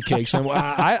tasty cakes. And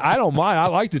I don't mind. I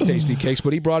like the tasty cakes,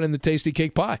 but he brought in the tasty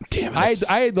cake pie. Damn it.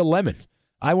 I had the lemon.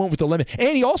 I went with the lemon.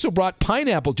 And he also brought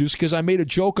pineapple juice because I made a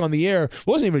joke on the air. It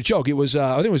wasn't even a joke. It was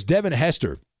I think it was Devin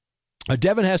Hester.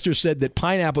 Devin Hester said that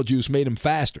pineapple juice made him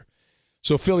faster.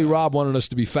 So Philly Rob wanted us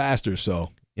to be faster. So,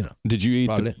 Did you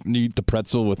eat the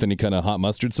pretzel with any kind of hot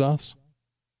mustard sauce?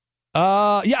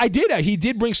 Yeah, I did. He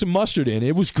did bring some mustard in.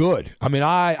 It was good. I mean,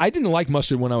 I didn't like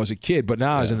mustard when I was a kid, but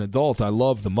now as an adult, I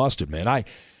love the mustard, man.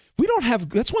 We don't have.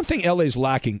 That's one thing LA's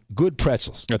lacking: good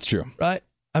pretzels. That's true, right?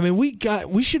 I mean, we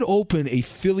should open a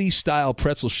Philly style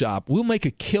pretzel shop. We'll make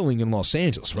a killing in Los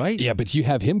Angeles, right? Yeah, but you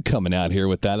have him coming out here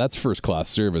with that. That's first class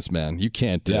service, man. You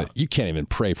can't even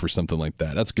pray for something like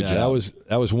that. That's a good job.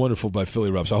 That was wonderful by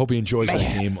Philly Rob. So I hope he enjoys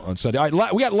that game on Sunday. All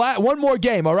right, we got one more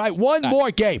game. All right, one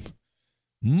more game.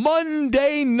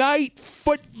 Monday Night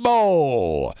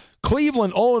Football.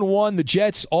 Cleveland 0-1. The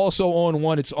Jets also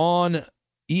 0-1. It's on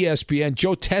ESPN.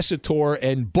 Joe Tessitore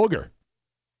and Booger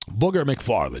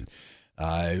McFarland,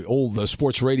 old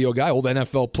sports radio guy, old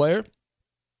NFL player,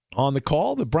 on the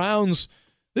call. The Browns,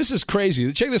 this is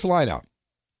crazy. Check this line out.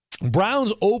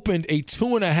 Browns opened a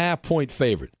 2.5-point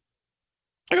favorite.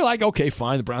 You're like, okay,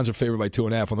 fine. The Browns are favored by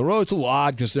 2.5 on the road. It's a little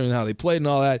odd considering how they played and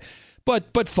all that,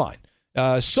 but fine.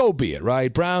 So be it,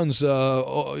 right? Browns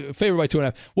favored by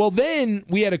 2.5. Well, then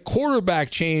we had a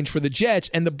quarterback change for the Jets,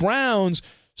 and the Browns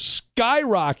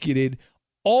skyrocketed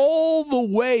all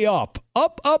the way up,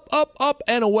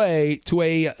 and away to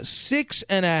a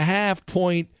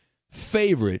 6.5-point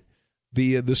favorite.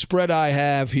 The spread I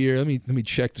have here, let me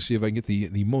check to see if I can get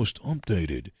the most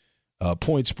updated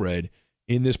point spread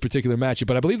in this particular matchup.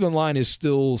 But I believe the line is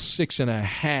still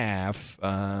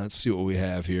 6.5. Let's see what we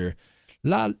have here.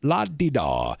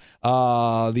 La-di-da.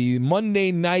 The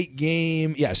Monday night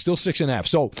game, still 6.5.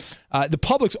 So the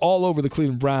public's all over the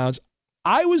Cleveland Browns.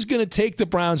 I was going to take the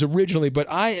Browns originally, but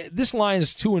this line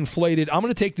is too inflated. I'm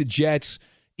going to take the Jets,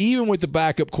 even with the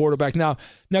backup quarterback. Now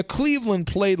Cleveland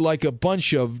played like a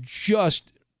bunch of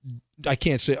I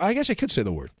can't say, I guess I could say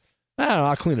the word. I don't know,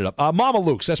 I'll clean it up. Mama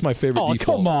Luke's, that's my favorite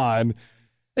default. Come on.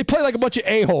 They play like a bunch of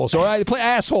a-holes, all right? They play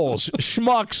assholes,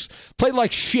 schmucks, played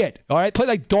like shit, all right? Played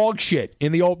like dog shit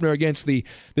in the opener against the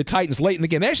Titans late in the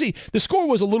game. Actually, the score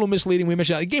was a little misleading. We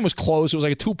mentioned the game was close. It was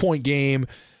like a 2-point game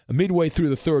midway through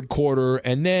the third quarter,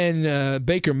 and then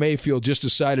Baker Mayfield just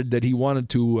decided that he wanted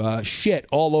to shit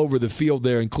all over the field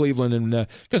there in Cleveland, and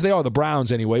because they are the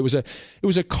Browns anyway. It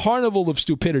was a carnival of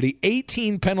stupidity.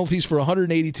 18 penalties for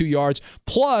 182 yards,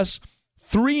 plus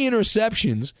 3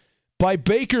 interceptions by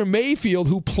Baker Mayfield,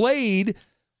 who played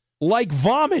like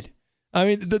vomit. I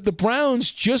mean, the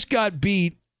Browns just got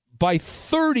beat by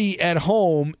 30 at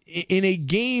home in a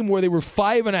game where they were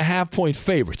 5.5-point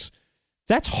favorites.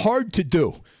 That's hard to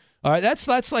do. All right,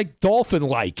 that's like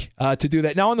Dolphin-like to do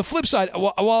that. Now, on the flip side,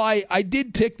 while I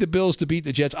did pick the Bills to beat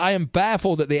the Jets, I am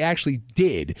baffled that they actually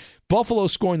did. Buffalo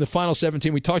scoring the final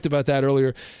 17. We talked about that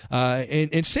earlier.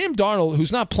 And Sam Darnold,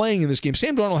 who's not playing in this game,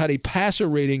 Sam Darnold had a passer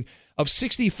rating of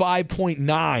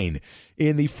 65.9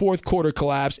 in the fourth quarter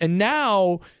collapse. And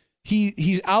now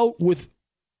he's out with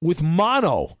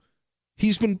mono.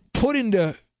 He's been put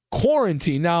into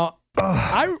quarantine. Now,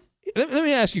 let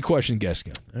me ask you a question,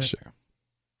 Gaskin. Right? Sure.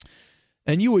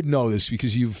 And you would know this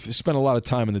because you've spent a lot of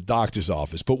time in the doctor's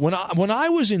office. But when I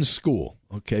was in school,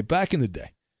 okay, back in the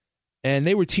day, and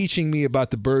they were teaching me about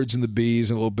the birds and the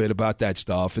bees and a little bit about that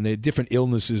stuff, and the different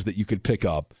illnesses that you could pick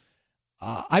up,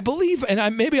 I believe,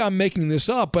 and maybe I'm making this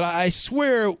up, but I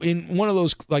swear in one of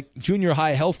those like junior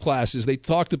high health classes, they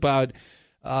talked about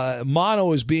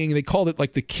mono as being, they called it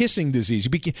like the kissing disease.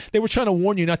 They were trying to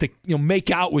warn you not to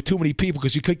make out with too many people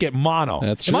because you could get mono.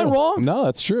 That's true. Am I wrong? No,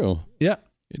 that's true. Yeah.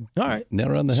 All right.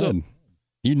 Never on the head.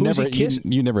 You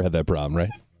never had that problem, right?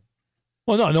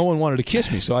 Well, no one wanted to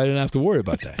kiss me, so I didn't have to worry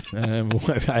about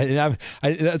that.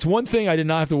 That's one thing I did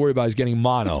not have to worry about is getting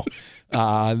mono.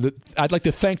 I'd like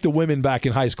to thank the women back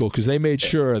in high school because they made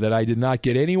sure that I did not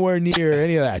get anywhere near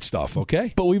any of that stuff,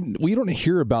 okay? But we don't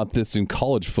hear about this in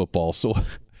college football, so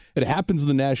it happens in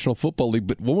the National Football League.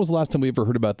 But when was the last time we ever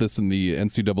heard about this in the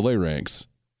NCAA ranks?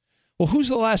 Well, who's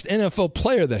the last NFL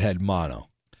player that had mono?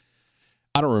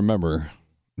 I don't remember.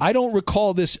 I don't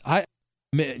recall this.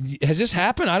 Has this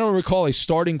happened? I don't recall a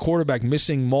starting quarterback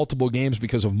missing multiple games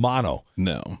because of mono.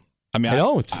 No. I mean,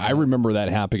 I remember that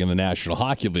happening in the National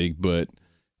Hockey League, but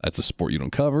that's a sport you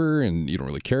don't cover and you don't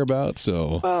really care about.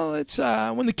 So, well, it's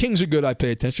when the Kings are good, I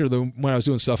pay attention. Or when I was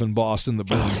doing stuff in Boston, the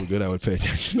Bruins were good, I would pay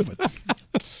attention. But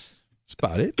that's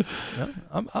about it.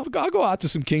 I'll go out to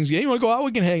some Kings game. You want to go out?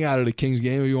 We can hang out at a Kings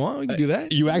game if you want. We can do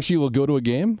that. You actually will go to a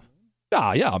game?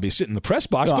 Yeah, I'll be sitting in the press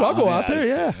box, but I'll go out there,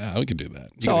 yeah. We can do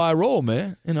that. That's how I roll,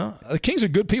 man. You know, the Kings are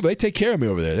good people. They take care of me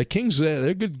over there. The Kings,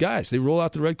 they're good guys. They roll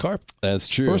out the red carpet. That's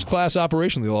true. First-class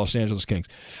operation, the Los Angeles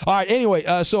Kings. All right, anyway,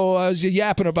 so I was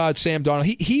yapping about Sam Darnold.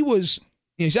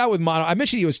 He's out with mono. I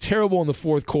mentioned he was terrible in the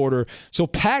fourth quarter. So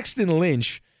Paxton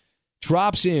Lynch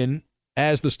drops in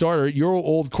as the starter. Your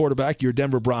old quarterback, your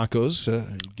Denver Broncos.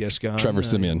 Gascon. Trevor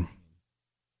Siemian.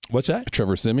 What's that?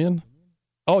 Trevor Siemian?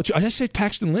 Oh, did I say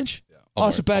Paxton Lynch? Oh,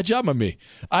 it's a bad job on me.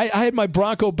 I had my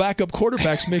Bronco backup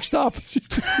quarterbacks mixed up.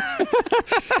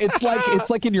 It's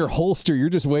like in your holster. You're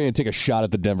just waiting to take a shot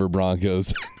at the Denver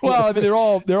Broncos. Well, I mean, they're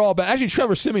all bad. Actually,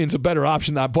 Trevor Siemian's a better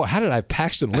option than boy. How did I have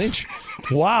Paxton Lynch?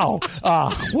 Wow.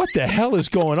 What the hell is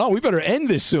going on? We better end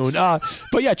this soon.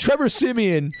 But yeah, Trevor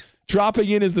Siemian dropping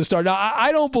in as the starter. Now,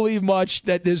 I don't believe much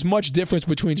that there's much difference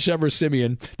between Trevor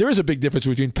Siemian. There is a big difference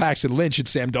between Paxton Lynch and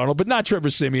Sam Darnold, but not Trevor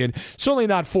Siemian. Certainly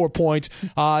not 4 points.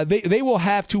 They will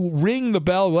have to ring the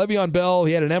bell. Le'Veon Bell,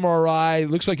 he had an MRI.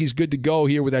 Looks like he's good to go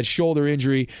here with that shoulder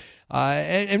injury.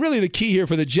 And really the key here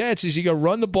for the Jets is you got to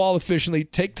run the ball efficiently,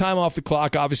 take time off the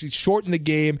clock, obviously shorten the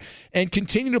game, and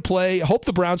continue to play. Hope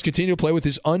the Browns continue to play with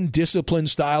this undisciplined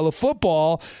style of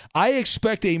football. I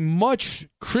expect a much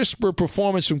crisper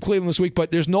performance from Cleveland this week,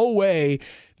 but there's no way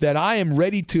that I am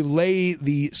ready to lay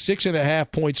the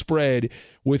 6.5-point spread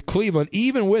with Cleveland,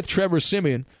 even with Trevor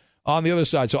Siemian on the other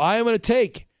side. So I am going to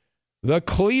take the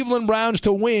Cleveland Browns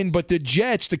to win, but the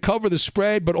Jets to cover the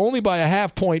spread, but only by a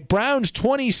half point. Browns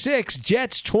 26,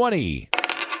 Jets 20.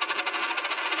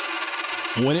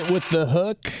 Win it with the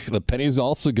hook. The penny's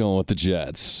also going with the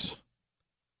Jets.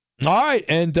 All right,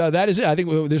 and that is it. I think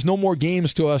there's no more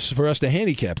games for us to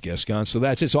handicap, Gascon, so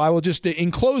that's it. So I will just,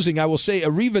 in closing, I will say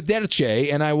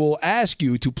arrivederci, and I will ask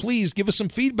you to please give us some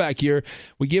feedback here.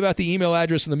 We give out the email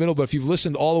address in the middle, but if you've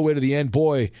listened all the way to the end,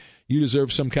 boy, you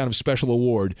deserve some kind of special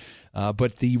award.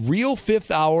 But the real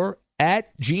fifth hour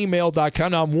at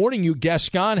gmail.com. Now, I'm warning you,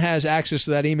 Gascon has access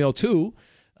to that email too.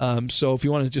 So if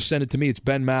you want to just send it to me, it's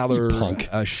Ben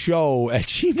Maller show at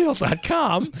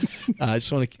gmail.com. I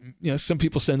just want to, some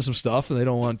people send some stuff and they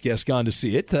don't want Gascon to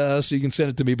see it, so you can send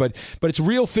it to me. But it's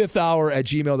real fifth hour at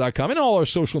gmail.com and all our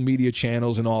social media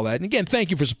channels and all that. And again,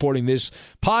 thank you for supporting this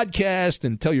podcast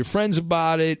and tell your friends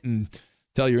about it and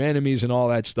tell your enemies and all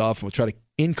that stuff. We'll try to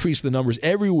increase the numbers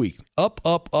every week. Up,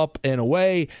 up, up, and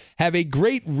away. Have a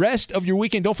great rest of your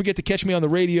weekend. Don't forget to catch me on the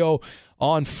radio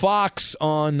on Fox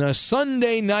on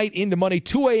Sunday night into Monday,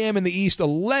 2 a.m. in the East,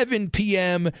 11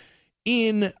 p.m.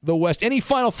 in the West. Any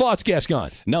final thoughts, Gascon?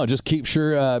 No, just make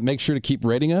sure to keep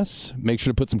rating us. Make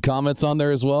sure to put some comments on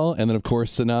there as well. And then, of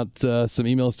course, send out some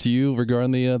emails to you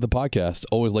regarding the podcast.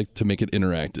 Always like to make it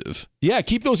interactive. Yeah,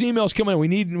 keep those emails coming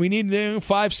in. We need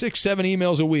 5, 6, 7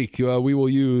 emails a week we will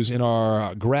use in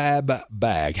our grab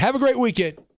bag. Have a great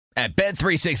weekend. At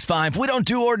Bet365, we don't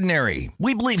do ordinary.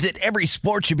 We believe that every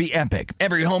sport should be epic.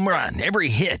 Every home run, every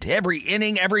hit, every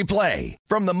inning, every play.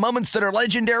 From the moments that are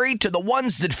legendary to the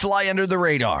ones that fly under the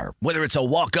radar. Whether it's a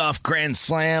walk-off grand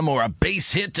slam or a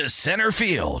base hit to center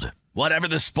field. Whatever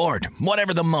the sport,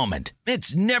 whatever the moment.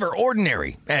 It's never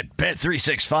ordinary at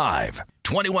Bet365.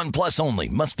 21 plus only.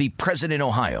 Must be present in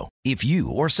Ohio. If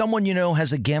you or someone you know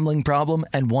has a gambling problem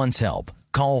and wants help,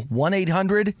 call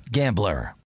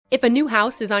 1-800-GAMBLER. If a new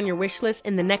house is on your wish list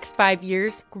in the next 5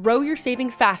 years, grow your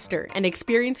savings faster and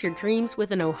experience your dreams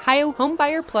with an Ohio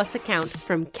Homebuyer Plus account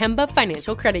from Kemba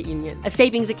Financial Credit Union. A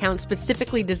savings account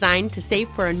specifically designed to save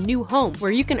for a new home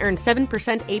where you can earn 7%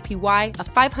 APY,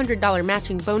 a $500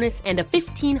 matching bonus, and a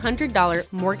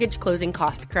 $1,500 mortgage closing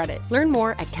cost credit. Learn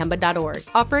more at Kemba.org.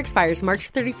 Offer expires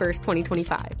March 31st,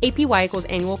 2025. APY equals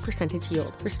annual percentage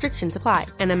yield. Restrictions apply.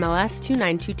 NMLS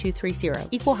 292230.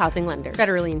 Equal housing lender.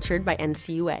 Federally insured by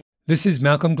NCUA. This is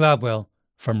Malcolm Gladwell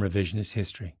from Revisionist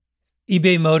History.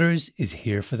 eBay Motors is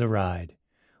here for the ride.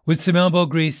 With some elbow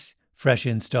grease, fresh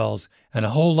installs, and a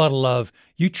whole lot of love,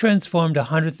 you transformed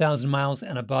 100,000 miles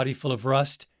and a body full of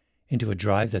rust into a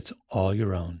drive that's all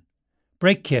your own.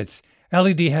 Brake kits,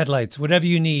 LED headlights, whatever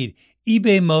you need,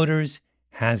 eBay Motors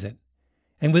has it.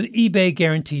 And with eBay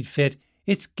Guaranteed Fit,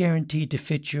 it's guaranteed to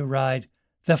fit your ride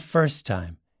the first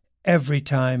time, every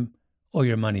time, or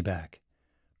your money back.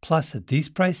 Plus, at these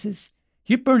prices,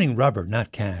 you're burning rubber,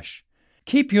 not cash.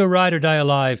 Keep your ride or die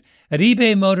alive at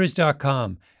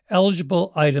ebaymotors.com.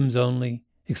 Eligible items only.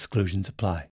 Exclusions apply.